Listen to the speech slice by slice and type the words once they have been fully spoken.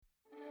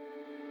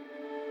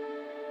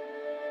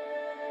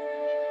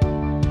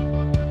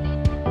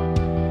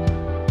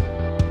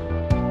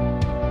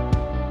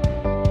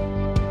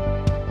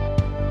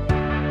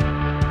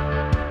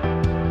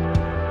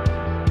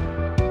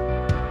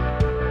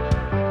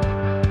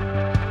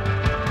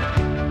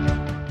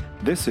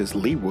This is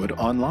Leawood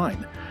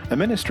Online, a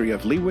ministry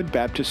of Leawood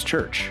Baptist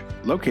Church,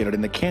 located in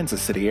the Kansas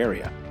City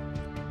area.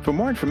 For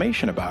more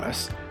information about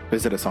us,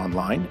 visit us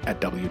online at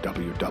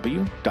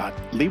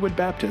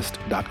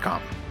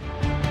www.leawoodbaptist.com.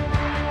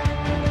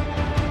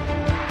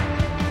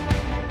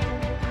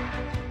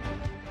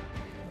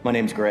 My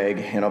name's Greg,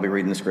 and I'll be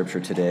reading the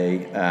scripture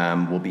today.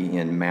 We'll be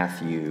in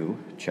Matthew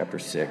chapter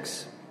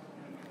 6,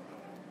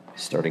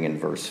 starting in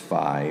verse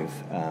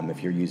 5.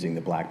 If you're using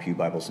the Black Pew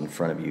Bibles in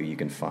front of you, you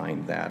can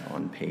find that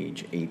on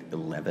page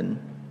 811.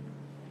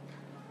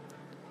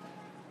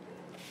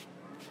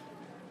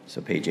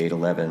 So page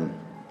 811,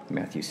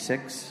 Matthew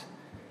 6,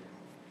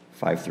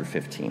 5 through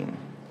 15.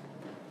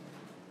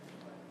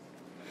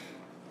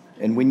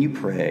 And when you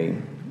pray,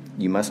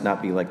 you must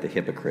not be like the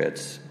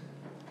hypocrites,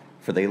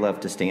 for they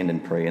love to stand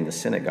and pray in the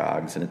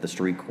synagogues and at the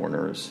street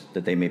corners,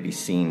 that they may be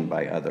seen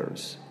by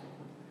others.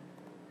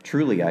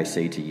 Truly, I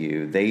say to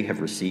you, they have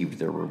received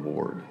their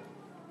reward.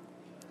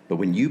 But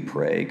when you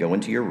pray, go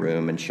into your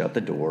room and shut the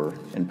door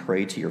and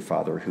pray to your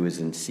Father who is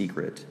in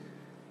secret,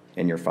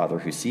 and your Father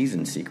who sees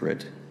in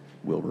secret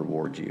will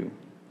reward you.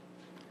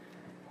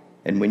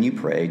 And when you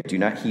pray, do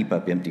not heap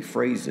up empty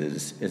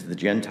phrases as the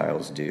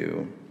Gentiles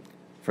do,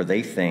 for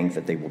they think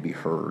that they will be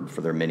heard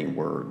for their many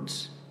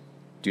words.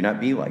 Do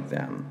not be like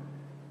them,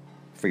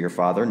 for your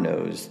Father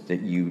knows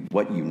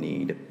what you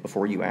need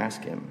before you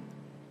ask him.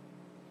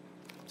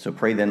 So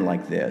pray then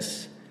like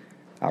this: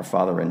 Our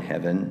Father in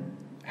heaven,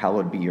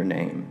 hallowed be your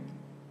name.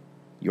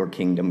 Your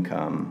kingdom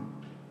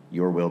come,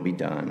 your will be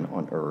done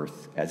on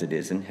earth as it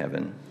is in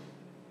heaven.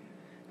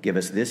 Give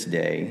us this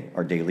day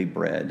our daily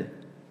bread,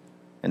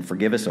 and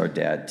forgive us our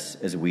debts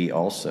as we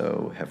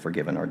also have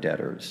forgiven our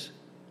debtors.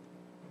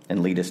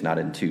 And lead us not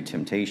into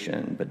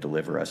temptation, but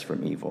deliver us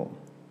from evil.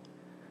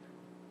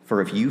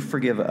 For if you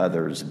forgive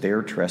others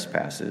their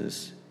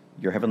trespasses,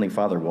 your heavenly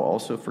Father will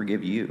also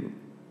forgive you.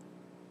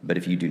 But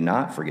if you do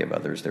not forgive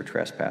others their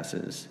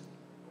trespasses,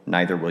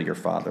 neither will your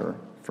Father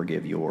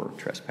forgive your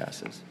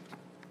trespasses.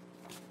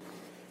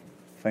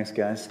 Thanks,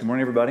 guys. Good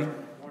morning, everybody. Good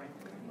morning.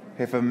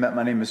 Hey, if I haven't met,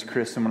 my name is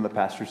Chris. I'm one of the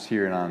pastors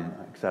here, and I'm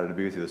excited to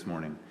be with you this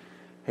morning.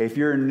 Hey, if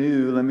you're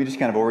new, let me just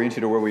kind of orient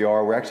you to where we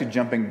are. We're actually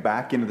jumping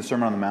back into the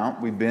Sermon on the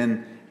Mount. We've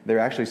been there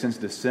actually since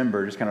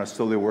December, just kind of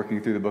slowly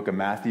working through the book of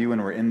Matthew,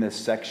 and we're in this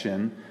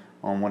section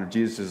on one of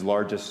Jesus'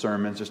 largest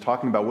sermons, just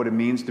talking about what it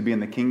means to be in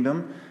the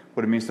kingdom,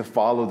 what it means to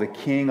follow the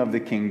king of the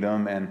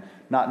kingdom, and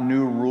not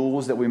new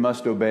rules that we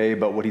must obey,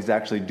 but what he's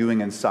actually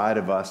doing inside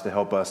of us to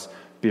help us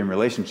be in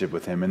relationship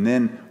with him. And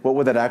then what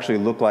would that actually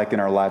look like in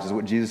our lives is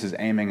what Jesus is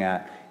aiming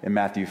at in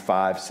Matthew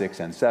 5, 6,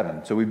 and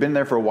 7. So we've been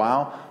there for a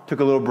while,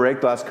 took a little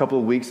break the last couple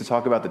of weeks to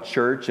talk about the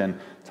church and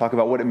talk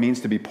about what it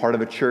means to be part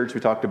of a church. We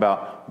talked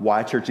about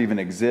why church even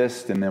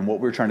exists, and then what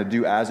we're trying to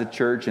do as a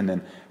church, and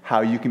then how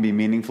you can be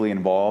meaningfully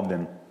involved.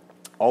 And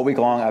all week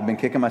long, I've been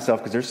kicking myself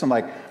because there's some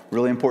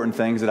really important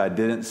things that I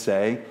didn't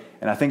say.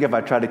 And I think if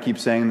I try to keep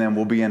saying them,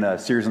 we'll be in a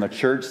series on the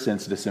church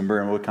since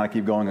December, and we'll kind of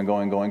keep going and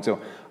going and going. So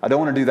I don't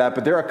want to do that.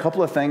 But there are a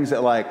couple of things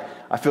that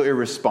I feel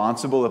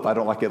irresponsible if I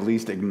don't at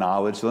least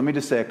acknowledge. So let me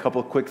just say a couple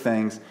of quick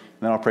things, and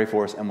then I'll pray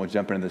for us, and we'll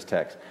jump into this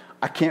text.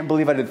 I can't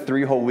believe I did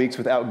 3 whole weeks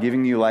without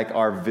giving you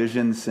our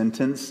vision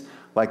sentence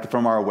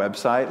from our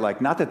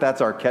website. Not that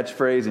that's our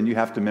catchphrase and you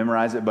have to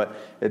memorize it, but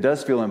it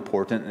does feel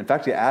important. In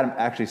fact, Adam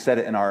actually said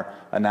it in our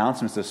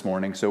announcements this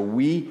morning. So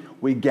we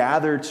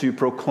gather to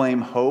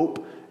proclaim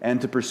hope and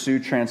to pursue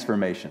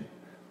transformation.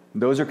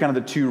 Those are kind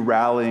of the 2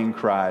 rallying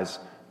cries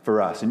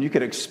for us. And you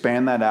could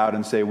expand that out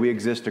and say we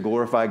exist to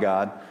glorify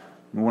God.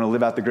 We want to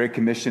live out the Great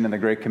Commission and the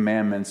Great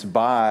Commandments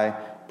by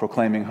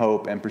proclaiming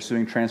hope and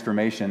pursuing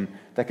transformation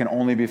that can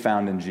only be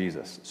found in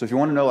Jesus. So if you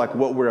want to know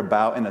what we're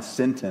about in a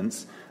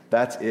sentence,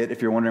 that's it.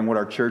 If you're wondering what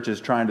our church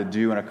is trying to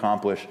do and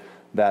accomplish,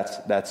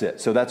 that's it.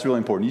 So that's really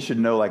important. You should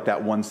know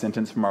that one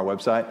sentence from our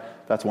website.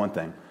 That's one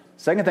thing.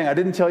 Second thing, I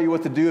didn't tell you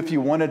what to do if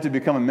you wanted to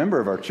become a member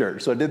of our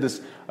church. So I did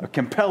this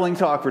compelling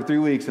talk for 3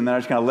 weeks, and then I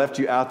just kind of left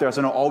you out there.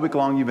 So I know all week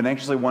long you've been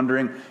anxiously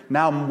wondering,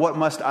 now what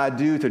must I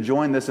do to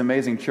join this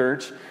amazing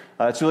church?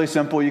 It's really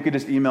simple. You could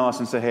just email us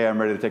and say, hey,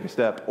 I'm ready to take a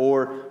step.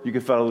 Or you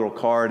could fill out a little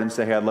card and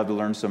say, hey, I'd love to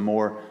learn some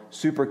more.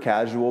 Super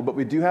casual. But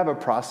we do have a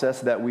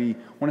process that we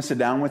want to sit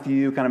down with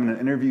you, kind of in an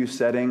interview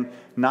setting,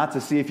 not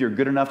to see if you're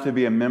good enough to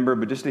be a member,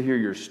 but just to hear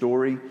your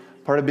story.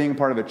 Part of being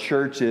part of a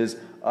church is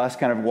us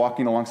kind of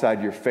walking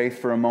alongside your faith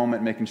for a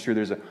moment, making sure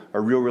there's a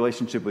real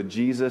relationship with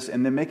Jesus,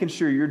 and then making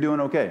sure you're doing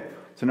okay,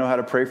 to know how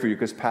to pray for you,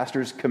 because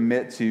pastors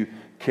commit to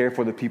care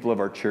for the people of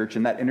our church,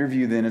 and that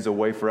interview then is a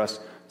way for us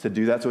to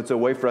do that. So it's a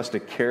way for us to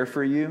care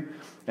for you.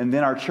 And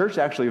then our church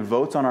actually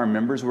votes on our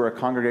members. We're a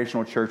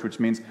congregational church, which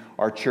means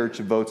our church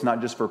votes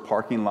not just for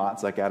parking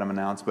lots like Adam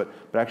announced, but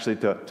actually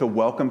to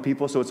welcome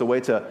people. So it's a way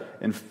to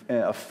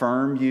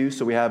affirm you.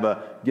 So we have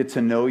a get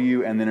to know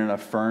you and then an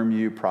affirm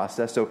you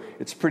process. So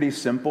it's pretty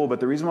simple. But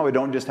the reason why we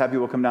don't just have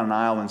people come down an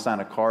aisle and sign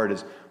a card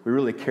is we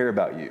really care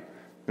about you.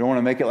 We don't want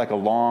to make it a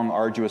long,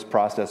 arduous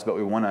process, but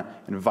we want to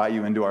invite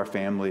you into our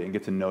family and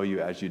get to know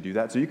you as you do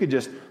that. So you could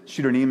just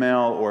shoot an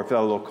email or fill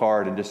out a little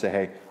card and just say,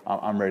 hey,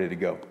 I'm ready to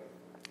go.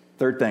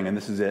 Third thing, and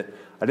this is it.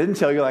 I didn't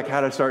tell you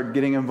how to start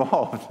getting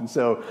involved. And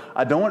so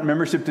I don't want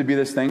membership to be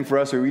this thing for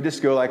us where we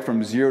just go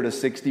from 0 to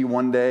 60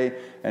 one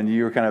day and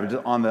you were kind of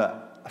just on the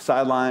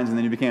sidelines and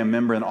then you became a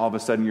member and all of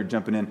a sudden you're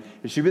jumping in.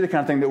 It should be the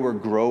kind of thing that we're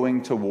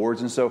growing towards.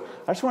 And so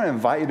I just want to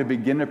invite you to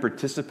begin to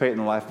participate in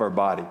the life of our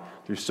body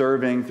through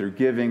serving, through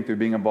giving, through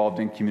being involved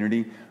in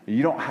community.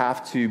 You don't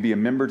have to be a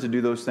member to do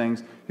those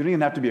things. You don't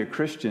even have to be a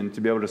Christian to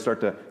be able to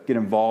start to get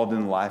involved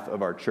in the life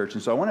of our church.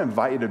 And so I want to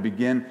invite you to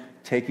begin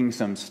taking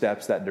some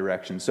steps that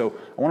direction. So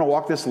I want to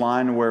walk this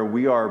line where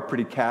we are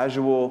pretty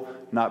casual,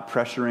 not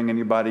pressuring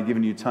anybody,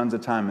 giving you tons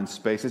of time and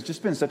space. It's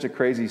just been such a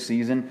crazy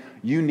season.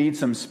 You need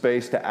some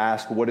space to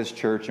ask, what is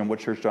church and what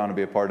church do I want to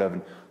be a part of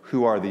and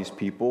who are these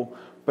people?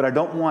 But I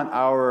don't want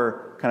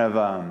our kind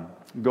of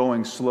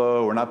going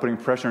slow or not putting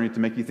pressure on you to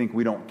make you think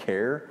we don't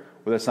care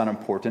or that's not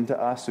important to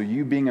us. So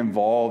you being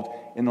involved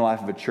in the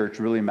life of a church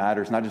really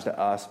matters, not just to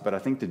us, but I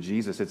think to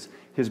Jesus. It's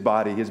his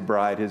body, his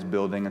bride, his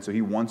building, and so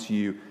he wants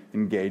you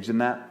engaged in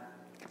that.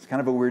 It's kind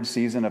of a weird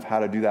season of how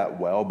to do that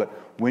well, but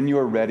when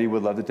you're ready,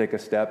 we'd love to take a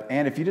step.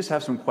 And if you just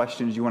have some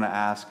questions you want to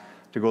ask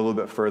to go a little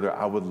bit further,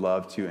 I would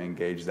love to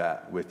engage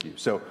that with you.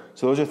 So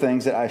those are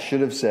things that I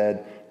should have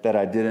said that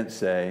I didn't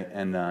say,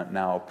 and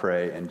now I'll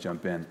pray and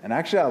jump in. And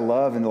actually, I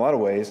love, in a lot of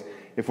ways,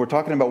 if we're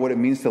talking about what it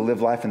means to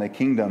live life in the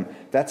kingdom,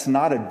 that's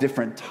not a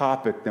different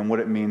topic than what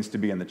it means to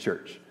be in the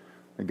church.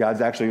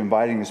 God's actually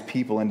inviting his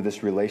people into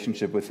this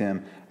relationship with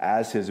him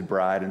as his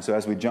bride. And so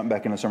as we jump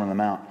back into Sermon on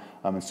the Mount,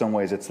 in some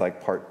ways it's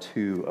like part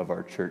 2 of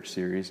our church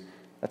series.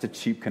 That's a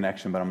cheap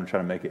connection, but I'm going to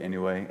try to make it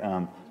anyway.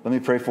 Let me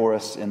pray for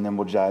us, and then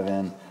we'll dive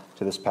in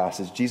to this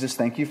passage. Jesus,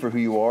 thank you for who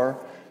you are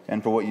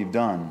and for what you've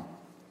done.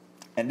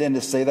 And then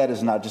to say that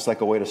is not just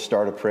like a way to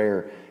start a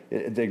prayer.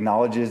 It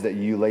acknowledges that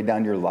you laid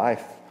down your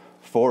life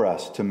for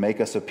us to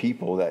make us a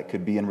people that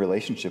could be in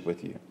relationship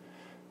with you.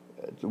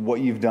 What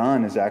you've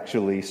done is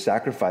actually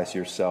sacrifice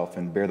yourself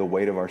and bear the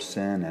weight of our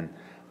sin and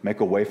make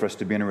a way for us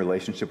to be in a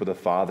relationship with the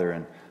Father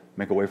and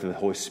make a way for the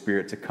Holy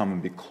Spirit to come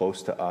and be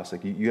close to us.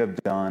 Like you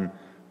have done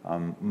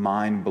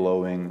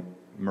mind-blowing,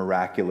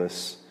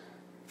 miraculous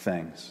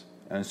things.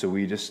 And so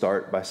we just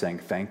start by saying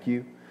thank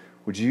you.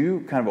 Would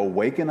you kind of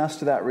awaken us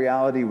to that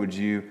reality? Would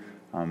you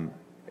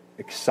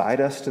excite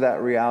us to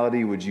that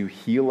reality? Would you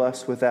heal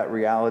us with that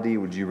reality?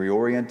 Would you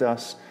reorient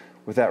us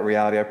with that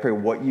reality? I pray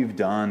what you've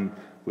done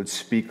would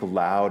speak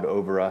loud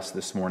over us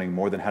this morning,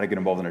 more than how to get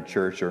involved in a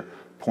church or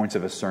points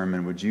of a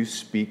sermon. Would you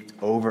speak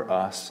over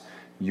us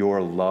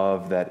your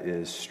love that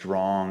is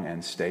strong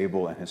and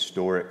stable and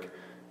historic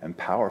and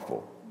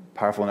powerful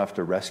enough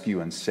to rescue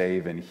and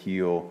save and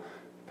heal,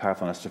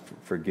 powerful enough to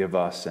forgive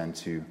us and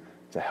to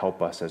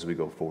help us as we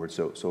go forward.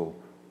 So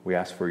we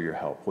ask for your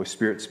help. Holy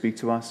Spirit, speak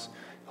to us.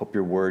 Help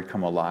your word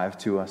come alive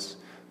to us.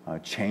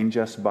 Change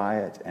us by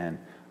it. And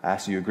I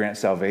ask you to grant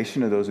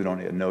salvation to those who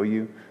don't know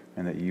you,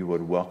 and that you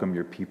would welcome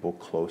your people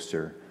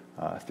closer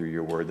through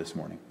your word this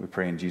morning. We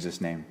pray in Jesus'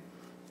 name.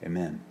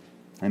 Amen.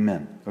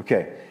 Amen.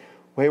 Okay.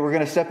 Well, we're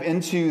going to step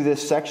into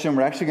this section.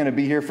 We're actually going to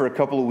be here for a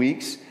couple of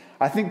weeks.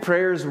 I think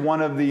prayer is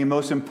one of the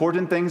most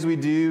important things we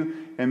do,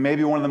 and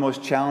maybe one of the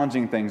most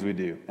challenging things we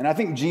do. And I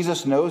think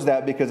Jesus knows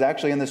that, because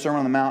actually in the Sermon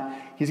on the Mount,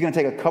 he's going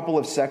to take a couple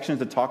of sections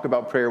to talk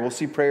about prayer. We'll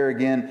see prayer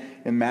again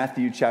in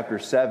Matthew chapter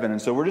 7. And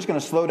so we're just going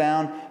to slow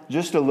down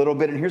just a little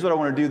bit. And here's what I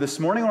want to do. This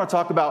morning I want to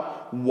talk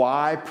about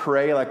why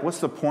pray. Like, what's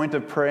the point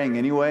of praying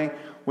anyway?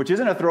 Which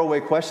isn't a throwaway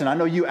question. I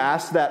know you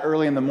asked that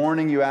early in the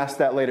morning. You asked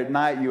that late at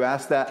night. You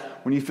asked that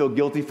when you feel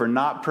guilty for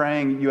not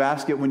praying. You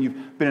ask it when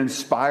you've been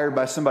inspired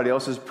by somebody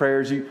else's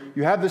prayers.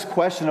 You have this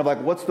question of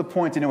like, what's the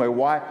point anyway?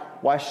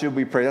 Why should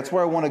we pray? That's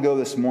where I want to go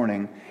this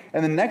morning.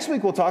 And then next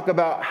week we'll talk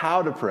about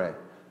how to pray.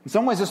 In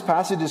some ways this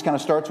passage just kind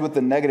of starts with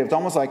the negative. It's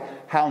almost like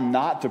how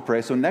not to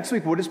pray. So next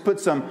week we'll just put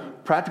some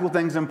practical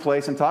things in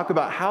place and talk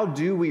about how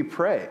do we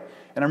pray.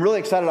 And I'm really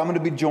excited. I'm going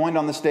to be joined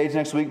on the stage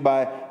next week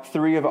by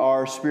 3 of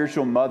our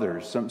spiritual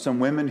mothers, some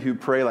women who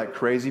pray like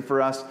crazy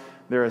for us.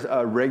 There's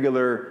a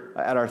regular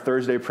at our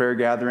Thursday prayer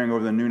gathering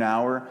over the noon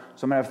hour.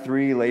 So I'm going to have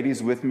 3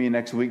 ladies with me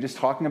next week just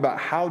talking about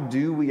how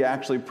do we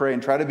actually pray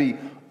and try to be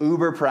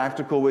uber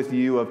practical with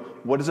you of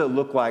what does it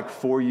look like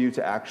for you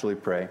to actually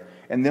pray.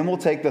 And then we'll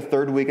take the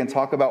 3rd week and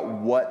talk about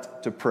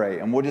what to pray.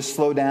 And we'll just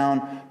slow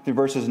down through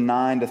verses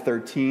 9 to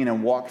 13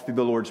 and walk through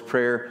the Lord's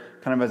Prayer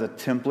kind of as a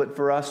template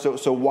for us.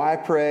 So why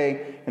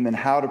pray, and then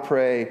how to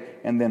pray,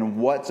 and then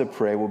what to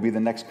pray will be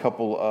the next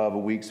couple of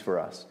weeks for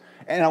us.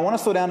 And I want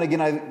to slow down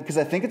again because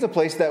I think it's a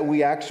place that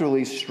we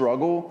actually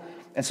struggle.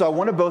 And so I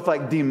want to both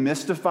like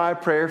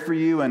demystify prayer for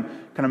you and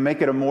kind of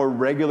make it a more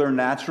regular,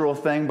 natural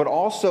thing, but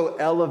also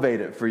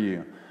elevate it for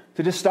you.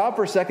 To just stop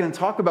for a second and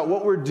talk about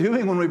what we're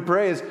doing when we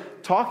pray is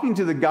talking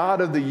to the God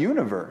of the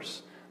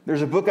universe.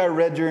 There's a book I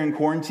read during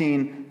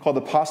quarantine called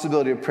The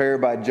Possibility of Prayer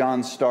by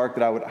John Stark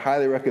that I would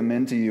highly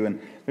recommend to you.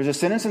 And there's a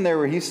sentence in there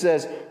where he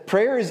says,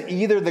 prayer is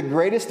either the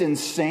greatest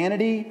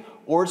insanity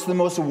or it's the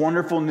most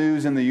wonderful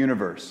news in the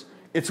universe.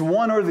 It's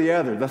one or the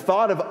other. The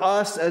thought of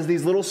us as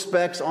these little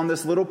specks on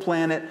this little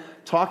planet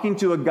talking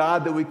to a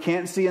God that we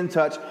can't see and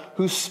touch,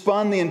 who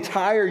spun the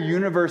entire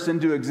universe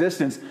into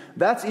existence,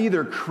 that's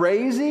either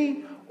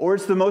crazy or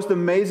it's the most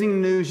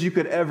amazing news you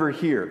could ever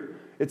hear.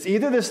 It's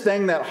either this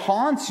thing that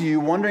haunts you,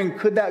 wondering,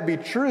 could that be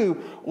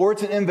true? Or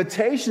it's an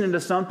invitation into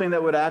something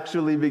that would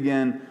actually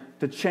begin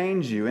to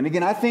change you. And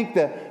again, I think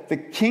that the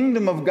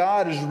kingdom of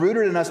God is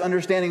rooted in us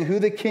understanding who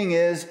the king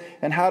is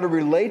and how to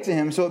relate to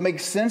him. So it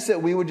makes sense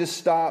that we would just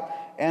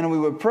stop and we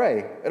would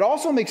pray. It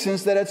also makes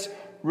sense that it's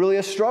really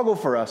a struggle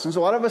for us. And so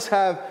a lot of us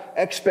have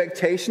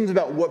expectations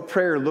about what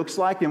prayer looks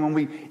like. And when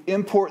we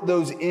import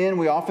those in,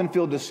 we often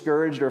feel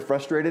discouraged or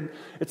frustrated.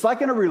 It's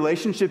like in a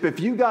relationship, if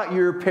you got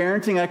your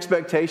parenting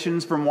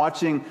expectations from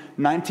watching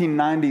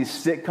 1990s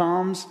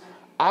sitcoms,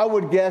 I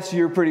would guess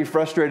you're pretty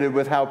frustrated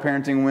with how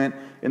parenting went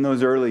in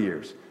those early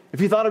years. If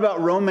you thought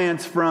about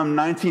romance from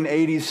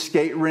 1980s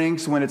skate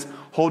rinks when it's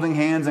holding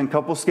hands and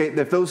couple skate,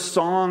 if those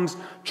songs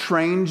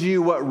trained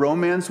you what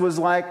romance was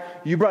like,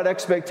 you brought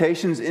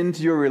expectations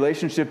into your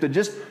relationship that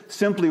just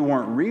simply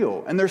weren't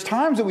real. And there's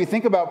times that we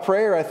think about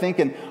prayer, I think,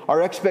 and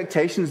our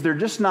expectations, they're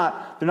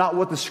not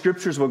what the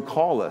scriptures would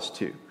call us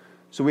to.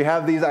 So we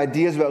have these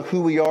ideas about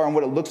who we are and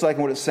what it looks like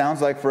and what it sounds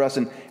like for us.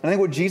 And I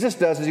think what Jesus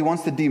does is he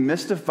wants to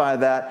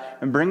demystify that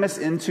and bring us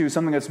into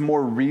something that's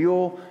more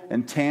real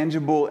and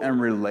tangible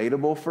and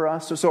relatable for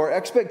us. So our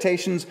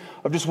expectations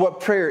of just what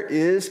prayer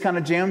is kind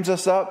of jams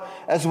us up,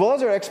 as well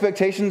as our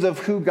expectations of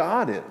who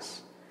God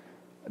is.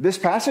 This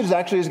passage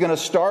actually is going to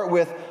start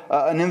with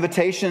an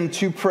invitation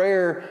to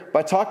prayer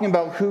by talking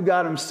about who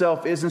God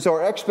himself is. And so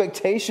our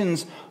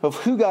expectations of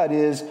who God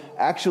is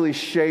actually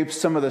shapes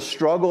some of the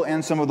struggle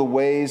and some of the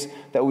ways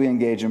that we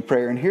engage in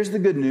prayer. And here's the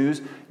good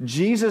news.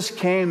 Jesus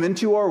came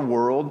into our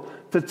world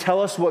to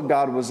tell us what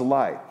God was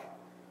like.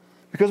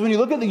 Because when you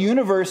look at the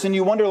universe and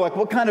you wonder, like,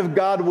 what kind of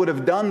God would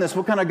have done this?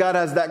 What kind of God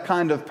has that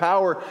kind of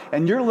power?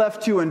 And you're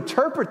left to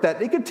interpret that.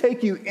 It could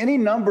take you any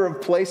number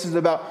of places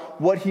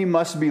about what he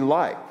must be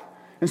like.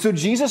 And so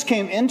Jesus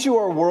came into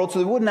our world so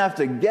we wouldn't have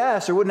to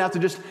guess or wouldn't have to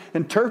just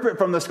interpret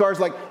from the stars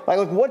like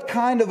what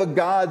kind of a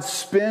God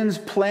spins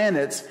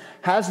planets,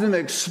 has them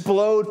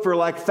explode for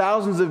like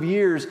thousands of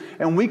years,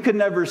 and we could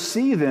never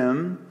see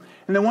them.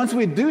 And then once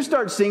we do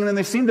start seeing them,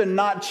 they seem to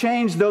not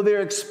change, though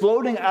they're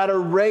exploding at a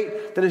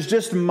rate that is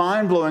just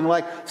mind-blowing,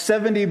 like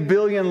 70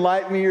 billion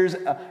light years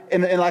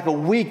in like a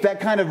week, that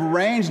kind of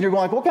range. And you're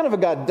going like, what kind of a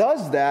God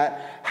does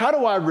that? How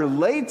do I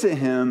relate to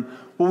him?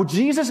 Well,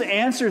 Jesus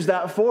answers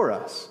that for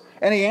us.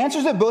 And he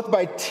answers it both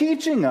by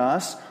teaching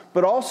us,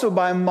 but also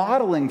by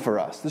modeling for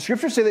us. The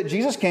scriptures say that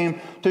Jesus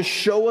came to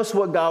show us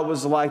what God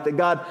was like, that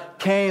God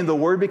came, the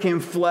Word became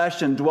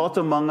flesh and dwelt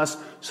among us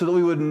so that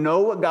we would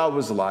know what God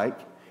was like.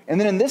 And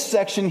then in this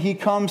section, he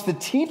comes to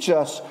teach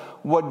us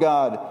what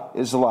God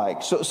is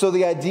like. So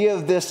the idea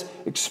of this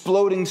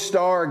exploding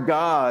star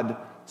God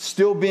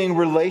still being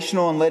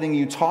relational and letting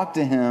you talk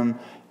to him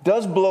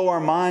does blow our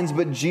minds,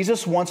 but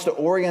Jesus wants to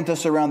orient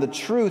us around the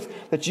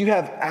truth that you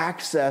have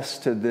access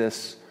to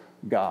this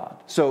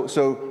God.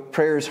 So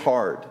prayer is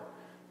hard,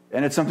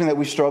 and it's something that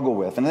we struggle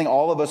with. And I think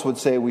all of us would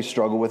say we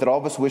struggle with it. All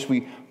of us wish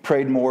we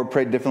prayed more,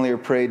 prayed differently, or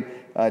prayed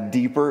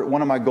deeper.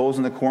 One of my goals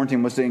in the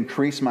quarantine was to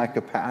increase my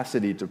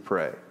capacity to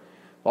pray.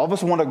 All of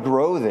us want to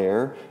grow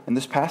there, and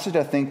this passage,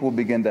 I think, will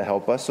begin to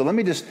help us. So let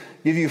me just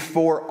give you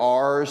 4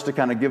 R's to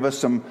kind of give us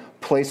some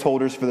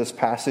placeholders for this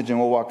passage, and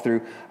we'll walk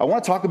through. I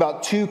want to talk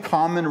about 2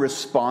 common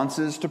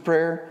responses to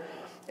prayer,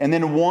 and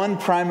then 1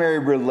 primary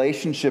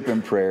relationship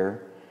in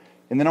prayer.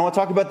 And then I want to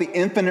talk about the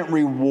infinite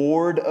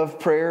reward of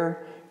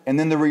prayer, and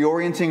then the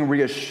reorienting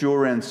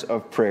reassurance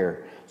of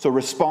prayer. So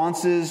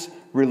responses,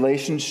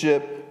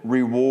 relationship,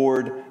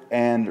 reward,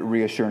 and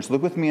reassurance.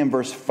 Look with me in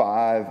verse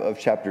 5 of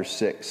chapter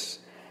 6.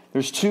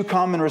 There's 2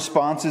 common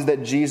responses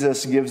that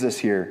Jesus gives us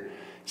here.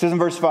 It says in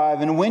verse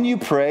 5, and when you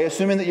pray,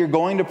 assuming that you're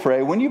going to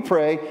pray, when you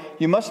pray,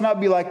 you must not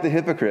be like the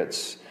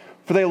hypocrites.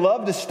 For they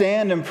love to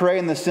stand and pray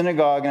in the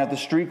synagogue and at the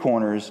street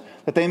corners,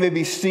 that they may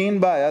be seen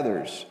by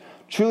others.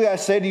 Truly I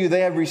say to you, they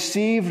have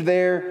received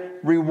their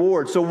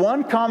reward. So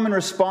one common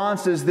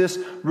response is this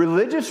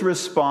religious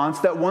response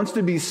that wants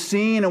to be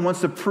seen and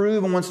wants to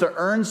prove and wants to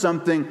earn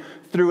something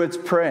through its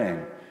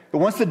praying. It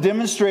wants to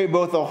demonstrate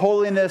both a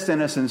holiness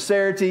and a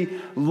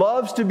sincerity,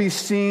 loves to be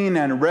seen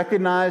and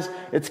recognized.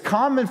 It's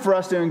common for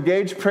us to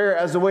engage prayer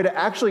as a way to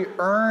actually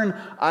earn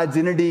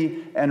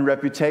identity and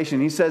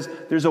reputation. He says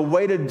there's a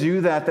way to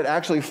do that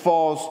actually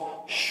falls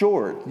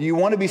short. You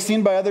want to be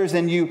seen by others,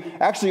 and you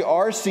actually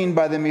are seen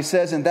by them, he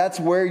says, and that's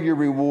where your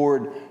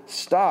reward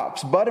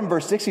stops. But in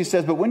verse 6, he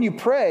says, but when you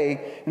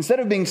pray, instead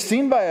of being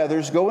seen by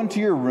others, go into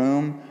your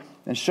room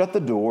and shut the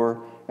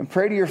door and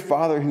pray to your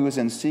Father who is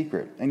in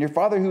secret. And your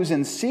Father who is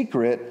in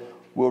secret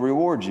will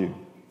reward you.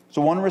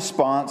 So one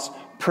response,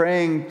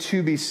 praying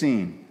to be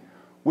seen,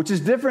 which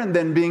is different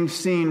than being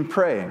seen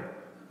praying.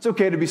 It's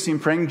okay to be seen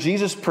praying.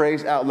 Jesus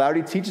prays out loud.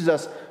 He teaches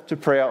us to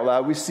pray out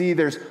loud. We see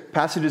there's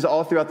passages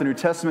all throughout the New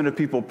Testament of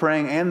people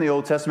praying and the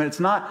Old Testament. It's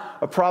not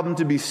a problem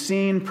to be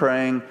seen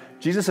praying.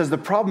 Jesus says the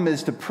problem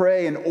is to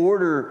pray in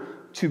order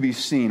to be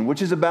seen,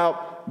 which is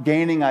about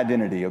gaining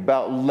identity,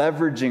 about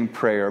leveraging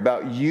prayer,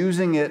 about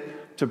using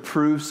it to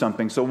prove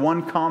something. So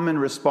one common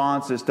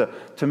response is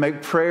to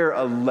make prayer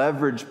a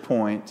leverage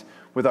point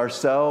with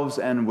ourselves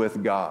and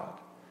with God.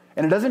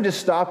 And it doesn't just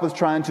stop with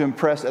trying to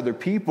impress other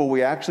people.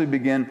 We actually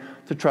begin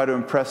to try to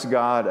impress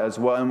God as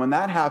well. And when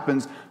that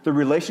happens, the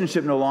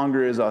relationship no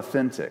longer is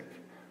authentic.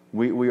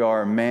 We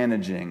are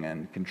managing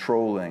and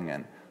controlling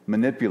and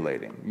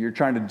manipulating. You're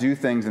trying to do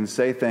things and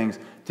say things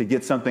to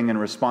get something in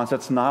response.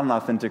 That's not an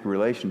authentic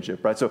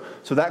relationship, right? So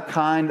that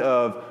kind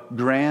of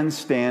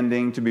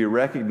grandstanding to be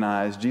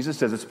recognized, Jesus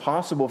says it's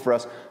possible for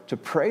us to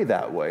pray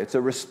that way. It's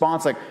a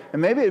response,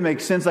 and maybe it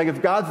makes sense,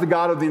 if God's the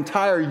God of the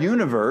entire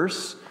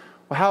universe,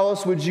 well, how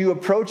else would you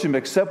approach him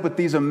except with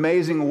these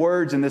amazing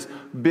words and this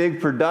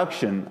big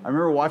production? I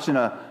remember watching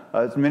a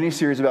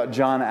miniseries about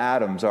John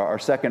Adams, our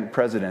second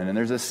president, and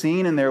there's a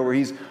scene in there where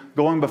he's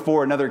going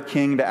before another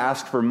king to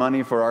ask for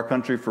money for our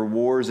country for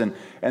wars, and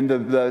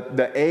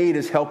the aide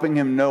is helping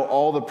him know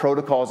all the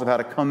protocols of how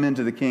to come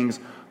into the king's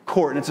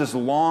court, and it's this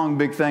long,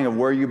 big thing of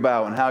where you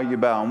bow and how you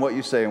bow and what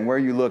you say and where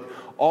you look,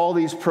 all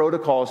these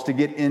protocols to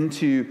get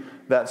into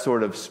that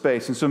sort of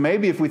space. And so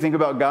maybe if we think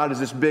about God as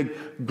this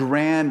big,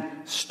 grand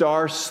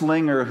star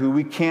slinger who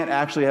we can't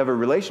actually have a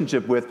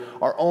relationship with,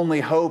 our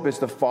only hope is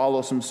to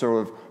follow some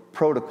sort of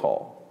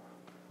protocol.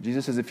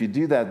 Jesus says if you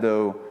do that,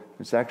 though,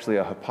 it's actually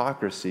a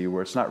hypocrisy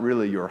where it's not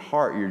really your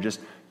heart. You're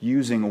just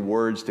using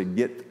words to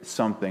get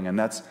something, and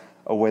that's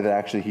a way that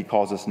actually he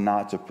calls us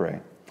not to pray.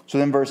 So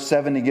then verse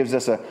 7, he gives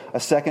us a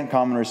second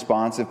common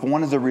response. If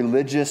one is a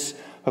religious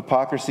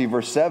hypocrisy,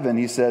 verse 7,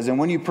 he says, and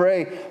when you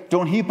pray,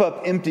 don't heap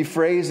up empty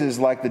phrases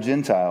like the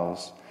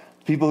Gentiles,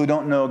 people who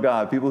don't know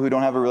God, people who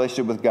don't have a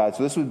relationship with God.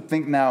 So this would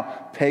think now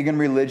pagan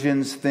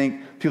religions,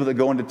 think people that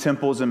go into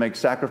temples and make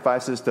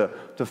sacrifices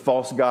to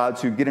false gods,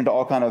 who get into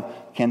all kind of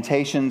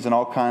cantations and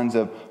all kinds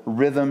of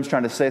rhythms,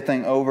 trying to say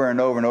things over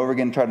and over and over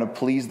again, trying to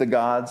please the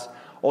gods.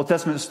 Old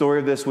Testament story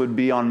of this would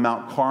be on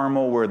Mount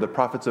Carmel, where the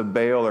prophets of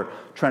Baal are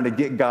trying to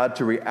get God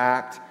to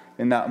react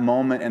in that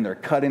moment, and they're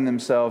cutting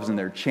themselves and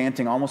they're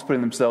chanting, almost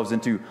putting themselves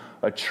into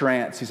a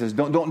trance. He says,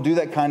 don't do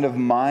that kind of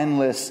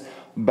mindless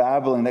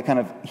babbling, that kind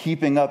of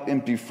heaping up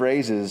empty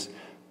phrases.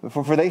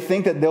 For they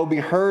think that they'll be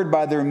heard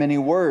by their many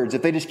words.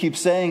 If they just keep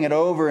saying it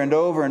over and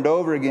over and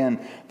over again,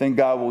 then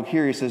God will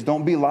hear. He says,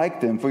 don't be like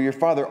them, for your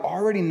Father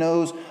already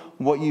knows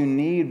what you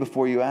need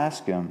before you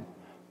ask him.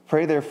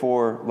 Pray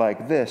therefore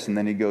like this, and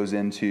then he goes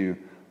into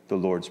the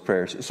Lord's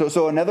Prayer.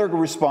 So another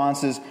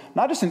response is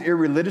not just an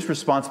irreligious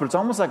response, but it's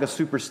almost like a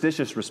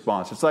superstitious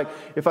response. It's like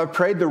if I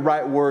prayed the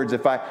right words,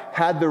 if I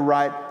had the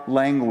right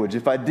language,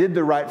 if I did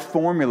the right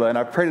formula, and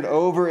I prayed it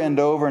over and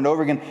over and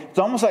over again, it's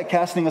almost like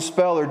casting a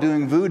spell or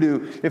doing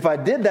voodoo. If I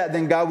did that,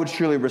 then God would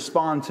surely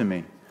respond to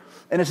me.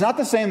 And it's not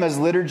the same as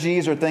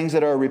liturgies or things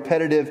that are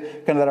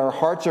repetitive, kind of that our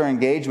hearts are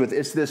engaged with.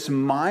 It's this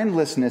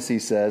mindlessness, he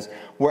says,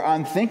 where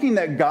I'm thinking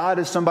that God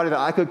is somebody that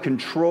I could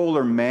control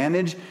or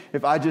manage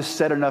if I just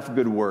said enough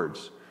good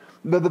words.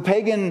 But the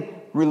pagan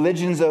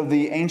religions of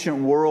the ancient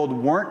world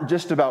weren't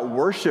just about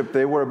worship,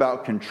 they were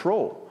about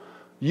control.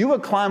 You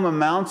would climb a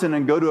mountain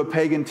and go to a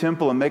pagan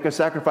temple and make a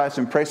sacrifice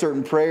and pray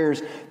certain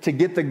prayers to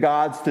get the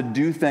gods to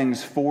do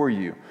things for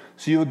you.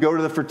 So you would go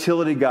to the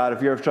fertility god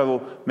if you have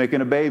trouble making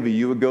a baby.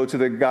 You would go to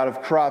the god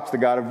of crops, the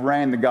god of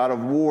rain, the god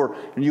of war,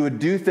 and you would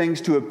do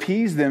things to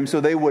appease them so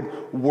they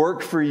would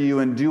work for you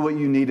and do what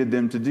you needed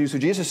them to do. So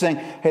Jesus is saying,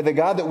 hey, the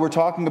God that we're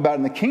talking about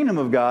in the kingdom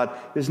of God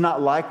is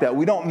not like that.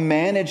 We don't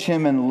manage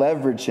him and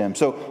leverage him.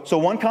 So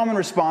one common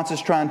response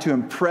is trying to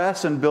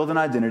impress and build an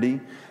identity.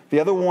 The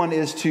other one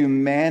is to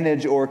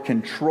manage or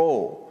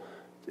control.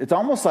 It's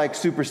almost like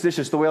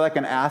superstitious, the way like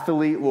an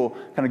athlete will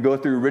kind of go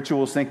through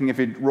rituals thinking if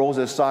he rolls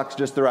his socks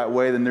just the right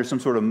way, then there's some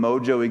sort of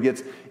mojo he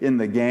gets in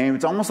the game.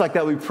 It's almost like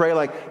that. We pray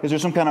like, is there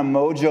some kind of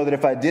mojo that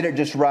if I did it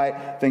just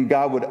right, then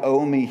God would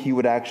owe me, he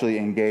would actually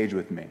engage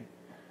with me.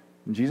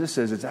 And Jesus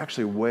says it's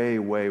actually way,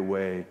 way,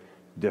 way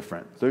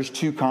different. There's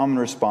two common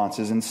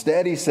responses.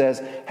 Instead, he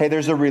says, hey,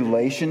 there's a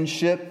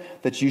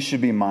relationship that you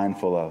should be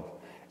mindful of.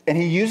 And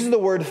he uses the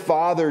word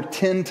Father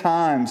 10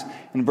 times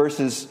in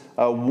verses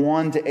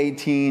 1 to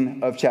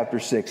 18 of chapter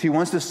 6. He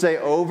wants to say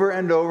over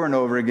and over and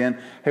over again,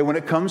 hey, when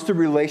it comes to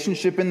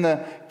relationship in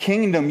the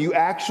kingdom, you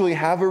actually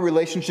have a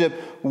relationship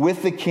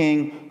with the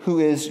King who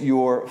is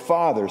your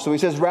Father. So he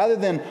says, rather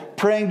than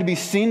praying to be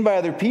seen by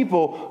other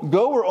people,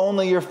 go where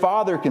only your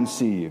Father can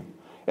see you.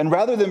 And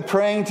rather than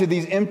praying to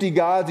these empty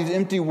gods, these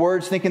empty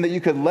words, thinking that you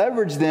could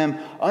leverage them,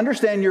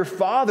 understand your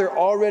Father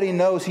already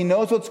knows. He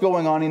knows what's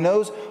going on. He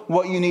knows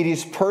what you need.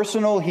 He's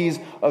personal. He's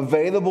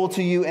available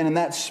to you. And in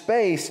that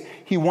space,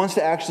 he wants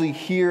to actually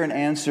hear and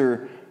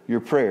answer your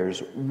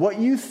prayers. What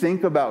you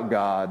think about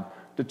God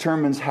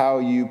determines how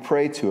you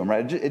pray to him,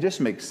 right? It just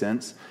makes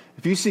sense.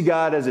 If you see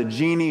God as a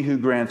genie who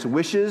grants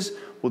wishes,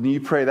 well, then you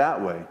pray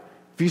that way.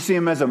 If you see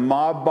him as a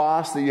mob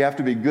boss that you have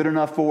to be good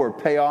enough for or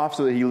pay off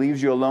so that he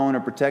leaves you alone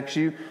or protects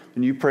you,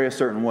 then you pray a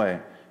certain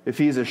way. If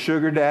he's a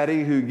sugar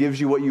daddy who gives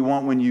you what you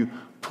want when you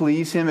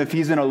please him, if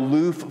he's an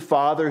aloof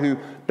father who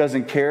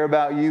doesn't care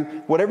about you,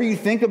 whatever you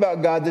think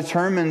about God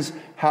determines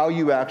how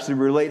you actually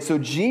relate. So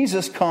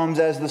Jesus comes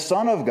as the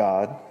Son of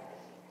God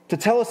to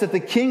tell us that the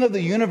King of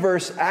the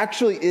universe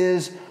actually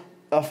is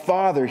a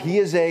father. He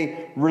is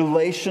a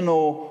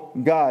relational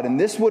God, and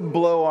this would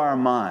blow our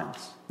minds.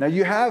 Now,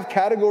 you have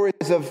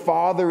categories of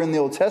father in the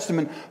Old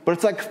Testament, but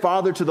it's like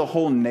father to the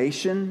whole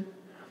nation,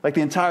 like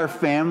the entire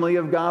family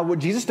of God. What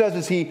Jesus does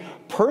is he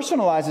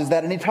personalizes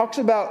that, and he talks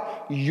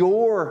about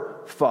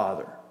your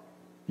father.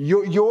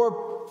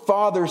 Your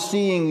father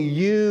seeing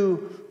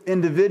you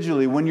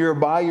individually when you're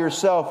by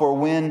yourself or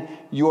when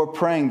you're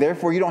praying.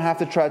 Therefore, you don't have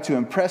to try to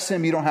impress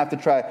him. You don't have to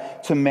try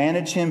to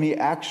manage him. He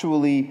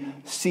actually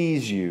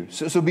sees you.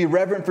 So be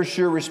reverent for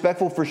sure,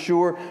 respectful for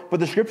sure. But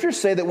the scriptures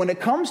say that when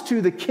it comes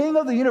to the King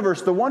of the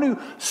universe, the one who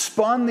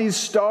spun these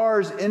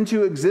stars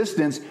into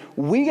existence,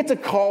 we get to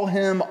call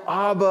him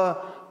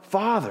Abba,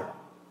 Father,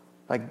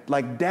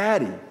 like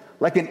daddy,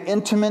 like an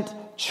intimate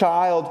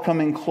child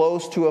coming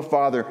close to a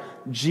father.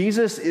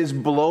 Jesus is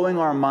blowing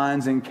our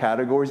minds in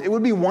categories. It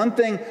would be one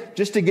thing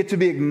just to get to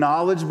be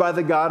acknowledged by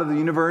the God of the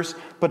universe,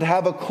 but to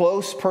have a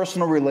close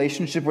personal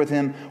relationship with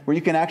him where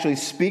you can actually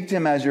speak to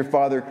him as your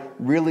father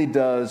really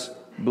does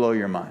blow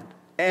your mind.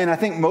 And I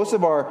think most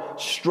of our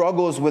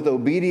struggles with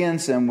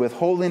obedience and with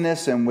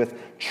holiness and with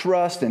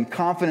trust and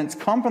confidence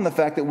come from the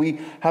fact that we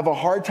have a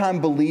hard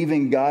time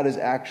believing God is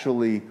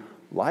actually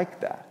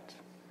like that.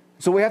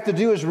 So what we have to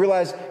do is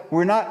realize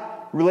we're not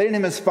relating to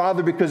him as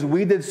Father because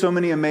we did so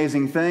many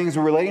amazing things.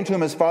 We're relating to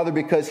him as Father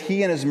because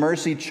he in his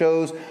mercy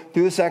chose,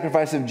 through the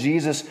sacrifice of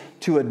Jesus,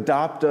 to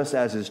adopt us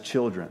as his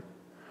children.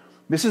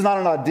 This is not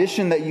an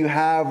audition that you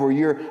have where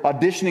you're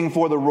auditioning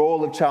for the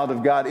role of child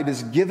of God. It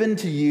is given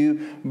to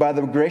you by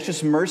the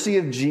gracious mercy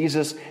of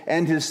Jesus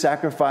and his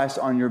sacrifice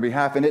on your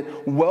behalf. And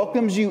it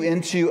welcomes you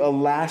into a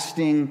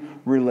lasting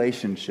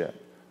relationship.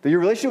 That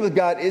your relationship with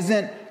God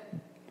isn't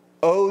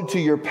owed to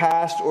your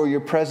past or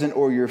your present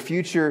or your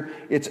future.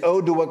 It's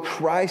owed to what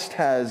Christ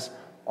has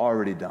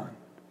already done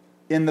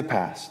in the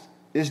past,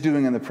 is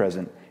doing in the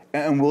present,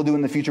 and will do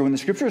in the future. When the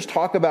scriptures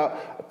talk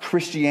about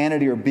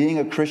Christianity or being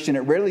a Christian,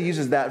 it rarely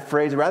uses that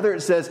phrase. Rather, it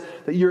says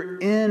that you're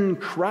in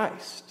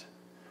Christ.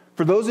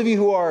 For those of you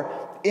who are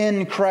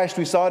in Christ,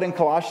 we saw it in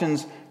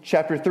Colossians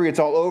chapter 3. It's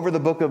all over the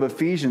book of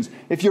Ephesians.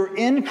 If you're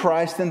in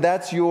Christ, then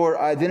that's your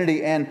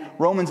identity. And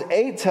Romans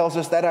 8 tells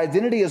us that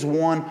identity is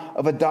one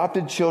of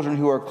adopted children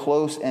who are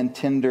close and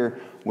tender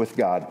with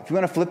God. If you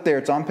want to flip there,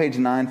 it's on page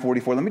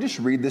 944. Let me just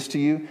read this to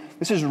you.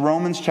 This is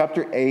Romans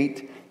chapter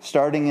 8,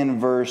 starting in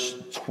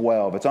verse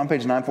 12. It's on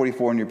page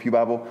 944 in your pew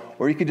Bible,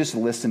 or you could just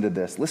listen to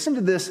this. Listen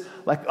to this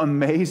like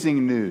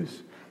amazing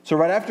news. So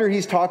right after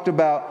he's talked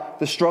about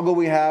the struggle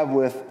we have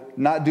with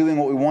not doing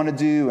what we want to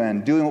do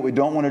and doing what we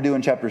don't want to do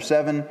in chapter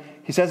 7,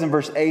 he says in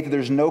verse 8 that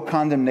there's no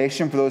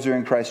condemnation for those who are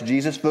in Christ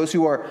Jesus. For those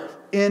who are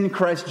in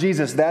Christ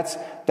Jesus, that's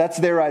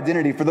their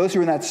identity. For those who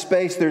are in that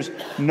space, there's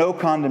no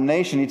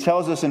condemnation. He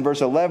tells us in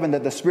verse 11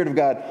 that the Spirit of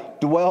God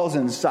dwells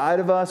inside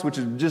of us, which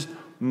is just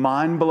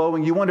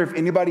mind-blowing. You wonder if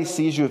anybody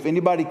sees you, if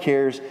anybody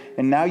cares,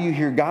 and now you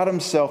hear God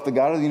himself, the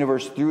God of the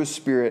universe, through his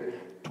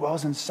Spirit,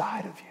 dwells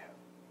inside of you.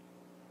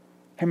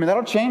 Hey man,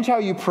 that'll change how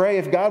you pray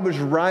if God was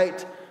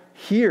right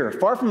here.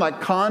 Far from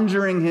like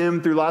conjuring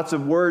him through lots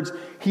of words,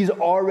 he's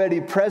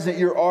already present.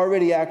 You're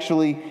already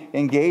actually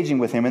engaging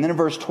with him. And then in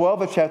verse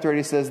 12 of chapter 8,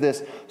 he says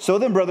this: "So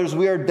then, brothers,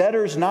 we are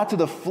debtors not to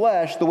the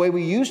flesh, the way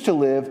we used to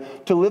live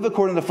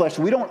according to the flesh."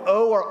 We don't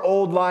owe our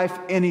old life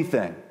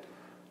anything.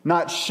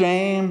 Not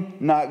shame,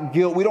 not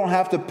guilt. We don't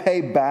have to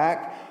pay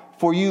back.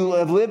 For you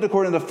have lived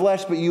according to the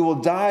flesh, but you will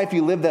die if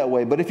you live that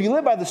way. But if you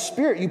live by the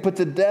Spirit, you put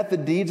to death the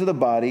deeds of the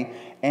body,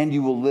 and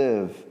you will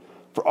live.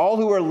 For all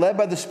who are led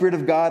by the Spirit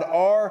of God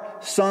are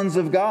sons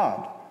of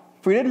God.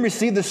 For you didn't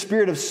receive the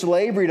spirit of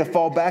slavery to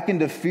fall back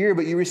into fear,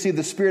 but you received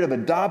the spirit of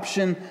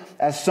adoption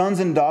as sons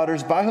and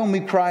daughters, by whom we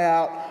cry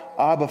out,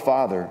 Abba,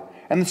 Father.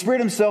 And the Spirit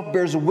himself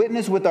bears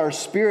witness with our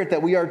spirit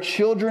that we are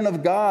children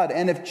of God.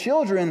 And if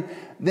children,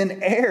 then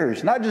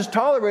heirs. Not just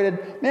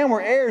tolerated. Man,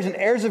 we're heirs and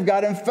heirs of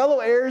God and fellow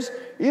heirs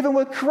even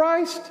with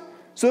Christ.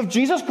 So if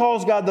Jesus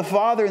calls God the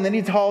Father and then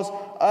he calls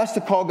us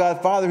to call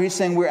God Father, he's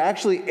saying we're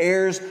actually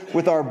heirs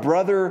with our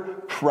brother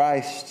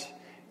Christ.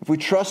 If we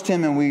trust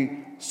him and we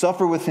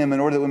suffer with him in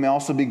order that we may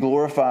also be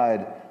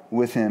glorified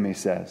with him, he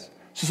says.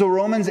 So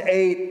Romans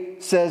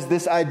 8 says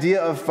this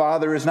idea of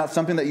Father is not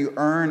something that you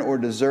earn or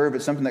deserve.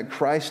 It's something that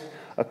Christ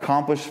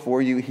accomplished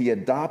for you. He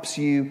adopts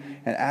you,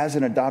 and as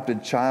an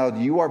adopted child,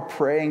 you are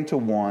praying to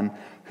one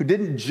who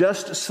didn't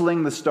just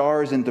sling the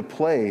stars into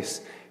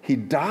place. He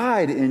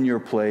died in your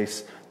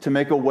place to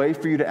make a way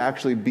for you to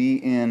actually be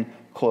in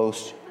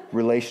close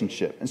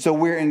relationship. And so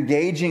we're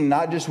engaging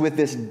not just with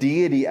this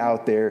deity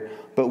out there,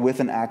 but with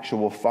an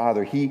actual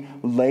Father. He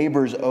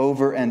labors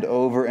over and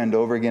over and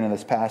over again in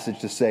this passage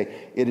to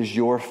say, it is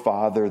your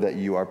Father that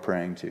you are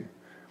praying to.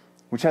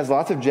 Which has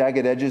lots of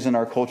jagged edges in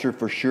our culture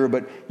for sure,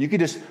 but you could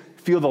just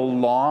feel the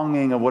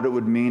longing of what it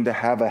would mean to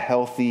have a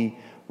healthy,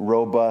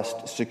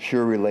 robust,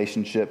 secure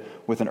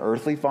relationship with an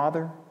earthly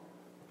Father.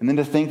 And then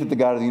to think that the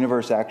God of the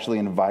universe actually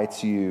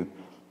invites you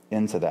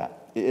into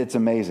that. It's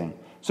amazing.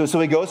 So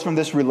he goes from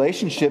this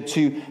relationship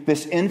to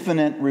this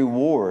infinite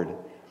reward.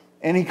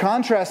 And he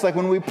contrasts, like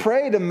when we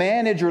pray to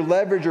manage or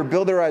leverage or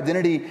build our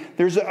identity,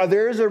 there's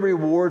a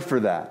reward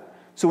for that.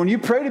 So when you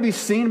pray to be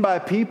seen by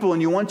people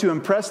and you want to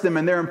impress them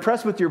and they're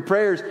impressed with your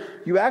prayers,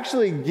 you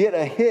actually get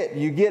a hit.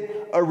 You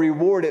get a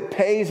reward. It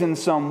pays in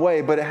some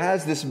way, but it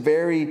has this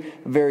very,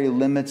 very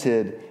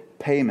limited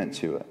payment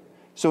to it.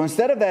 So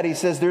instead of that, he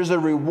says there's a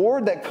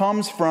reward that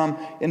comes from,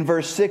 in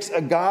verse 6,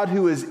 a God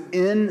who is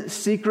in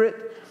secret.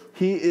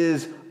 He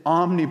is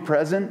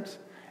omnipresent.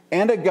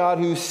 And a God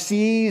who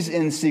sees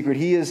in secret.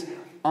 He is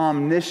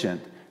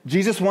omniscient.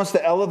 Jesus wants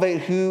to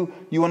elevate who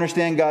you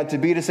understand God to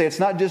be, to say it's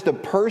not just a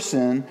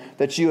person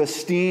that you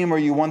esteem or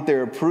you want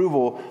their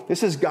approval.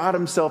 This is God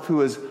himself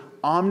who is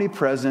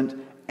omnipresent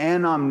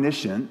and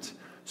omniscient.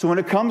 So when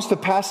it comes to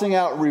passing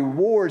out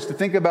rewards, to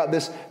think about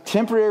this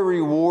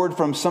temporary reward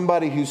from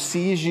somebody who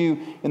sees you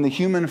in the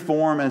human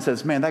form and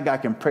says, man, that guy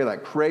can pray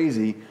like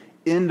crazy,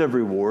 end of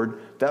reward,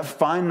 that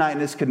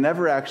finiteness could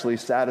never actually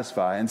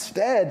satisfy.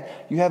 Instead,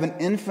 you have an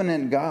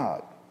infinite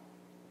God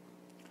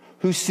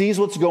who sees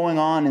what's going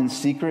on in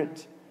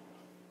secret,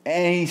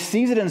 and he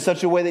sees it in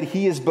such a way that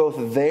he is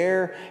both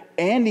there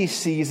and he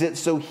sees it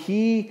so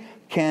he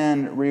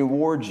can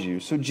reward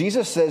you. So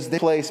Jesus says this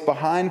place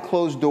behind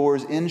closed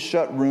doors in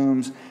shut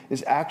rooms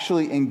is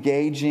actually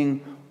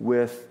engaging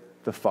with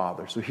the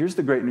Father. So here's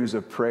the great news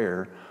of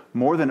prayer.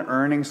 More than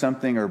earning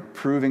something or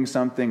proving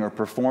something or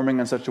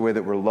performing in such a way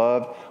that we're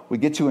loved, we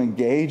get to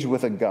engage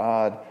with a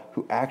God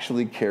who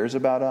actually cares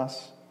about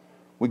us.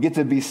 We get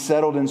to be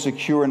settled and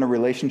secure in a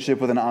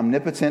relationship with an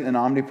omnipotent and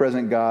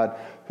omnipresent God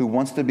who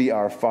wants to be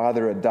our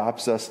Father,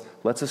 adopts us,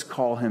 lets us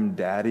call him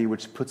Daddy,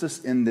 which puts us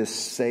in this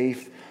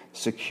safe,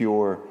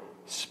 secure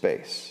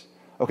space.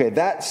 Okay,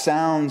 that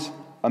sounds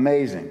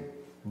amazing,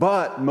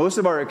 but most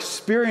of our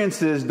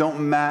experiences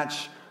don't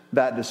match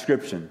that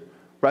description,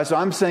 right? So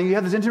I'm saying you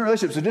have this intimate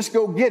relationship, so just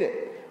go get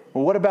it.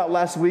 Well, what about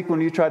last week when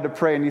you tried to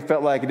pray and you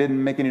felt like it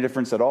didn't make any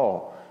difference at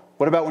all?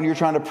 What about when you were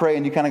trying to pray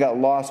and you kind of got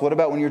lost? What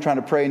about when you were trying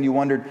to pray and you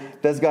wondered,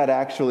 does God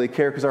actually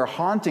care? Because our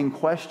haunting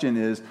question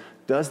is,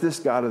 does this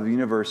God of the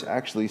universe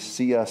actually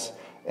see us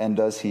and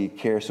does he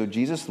care? So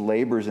Jesus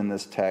labors in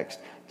this text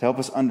to help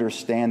us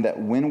understand that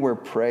when we're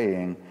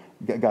praying,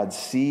 God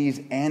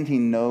sees and he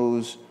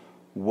knows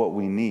what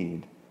we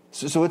need.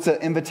 So it's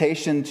an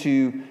invitation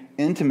to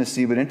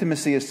intimacy, but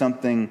intimacy is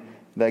something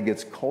that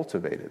gets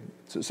cultivated.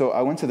 So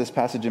I went to this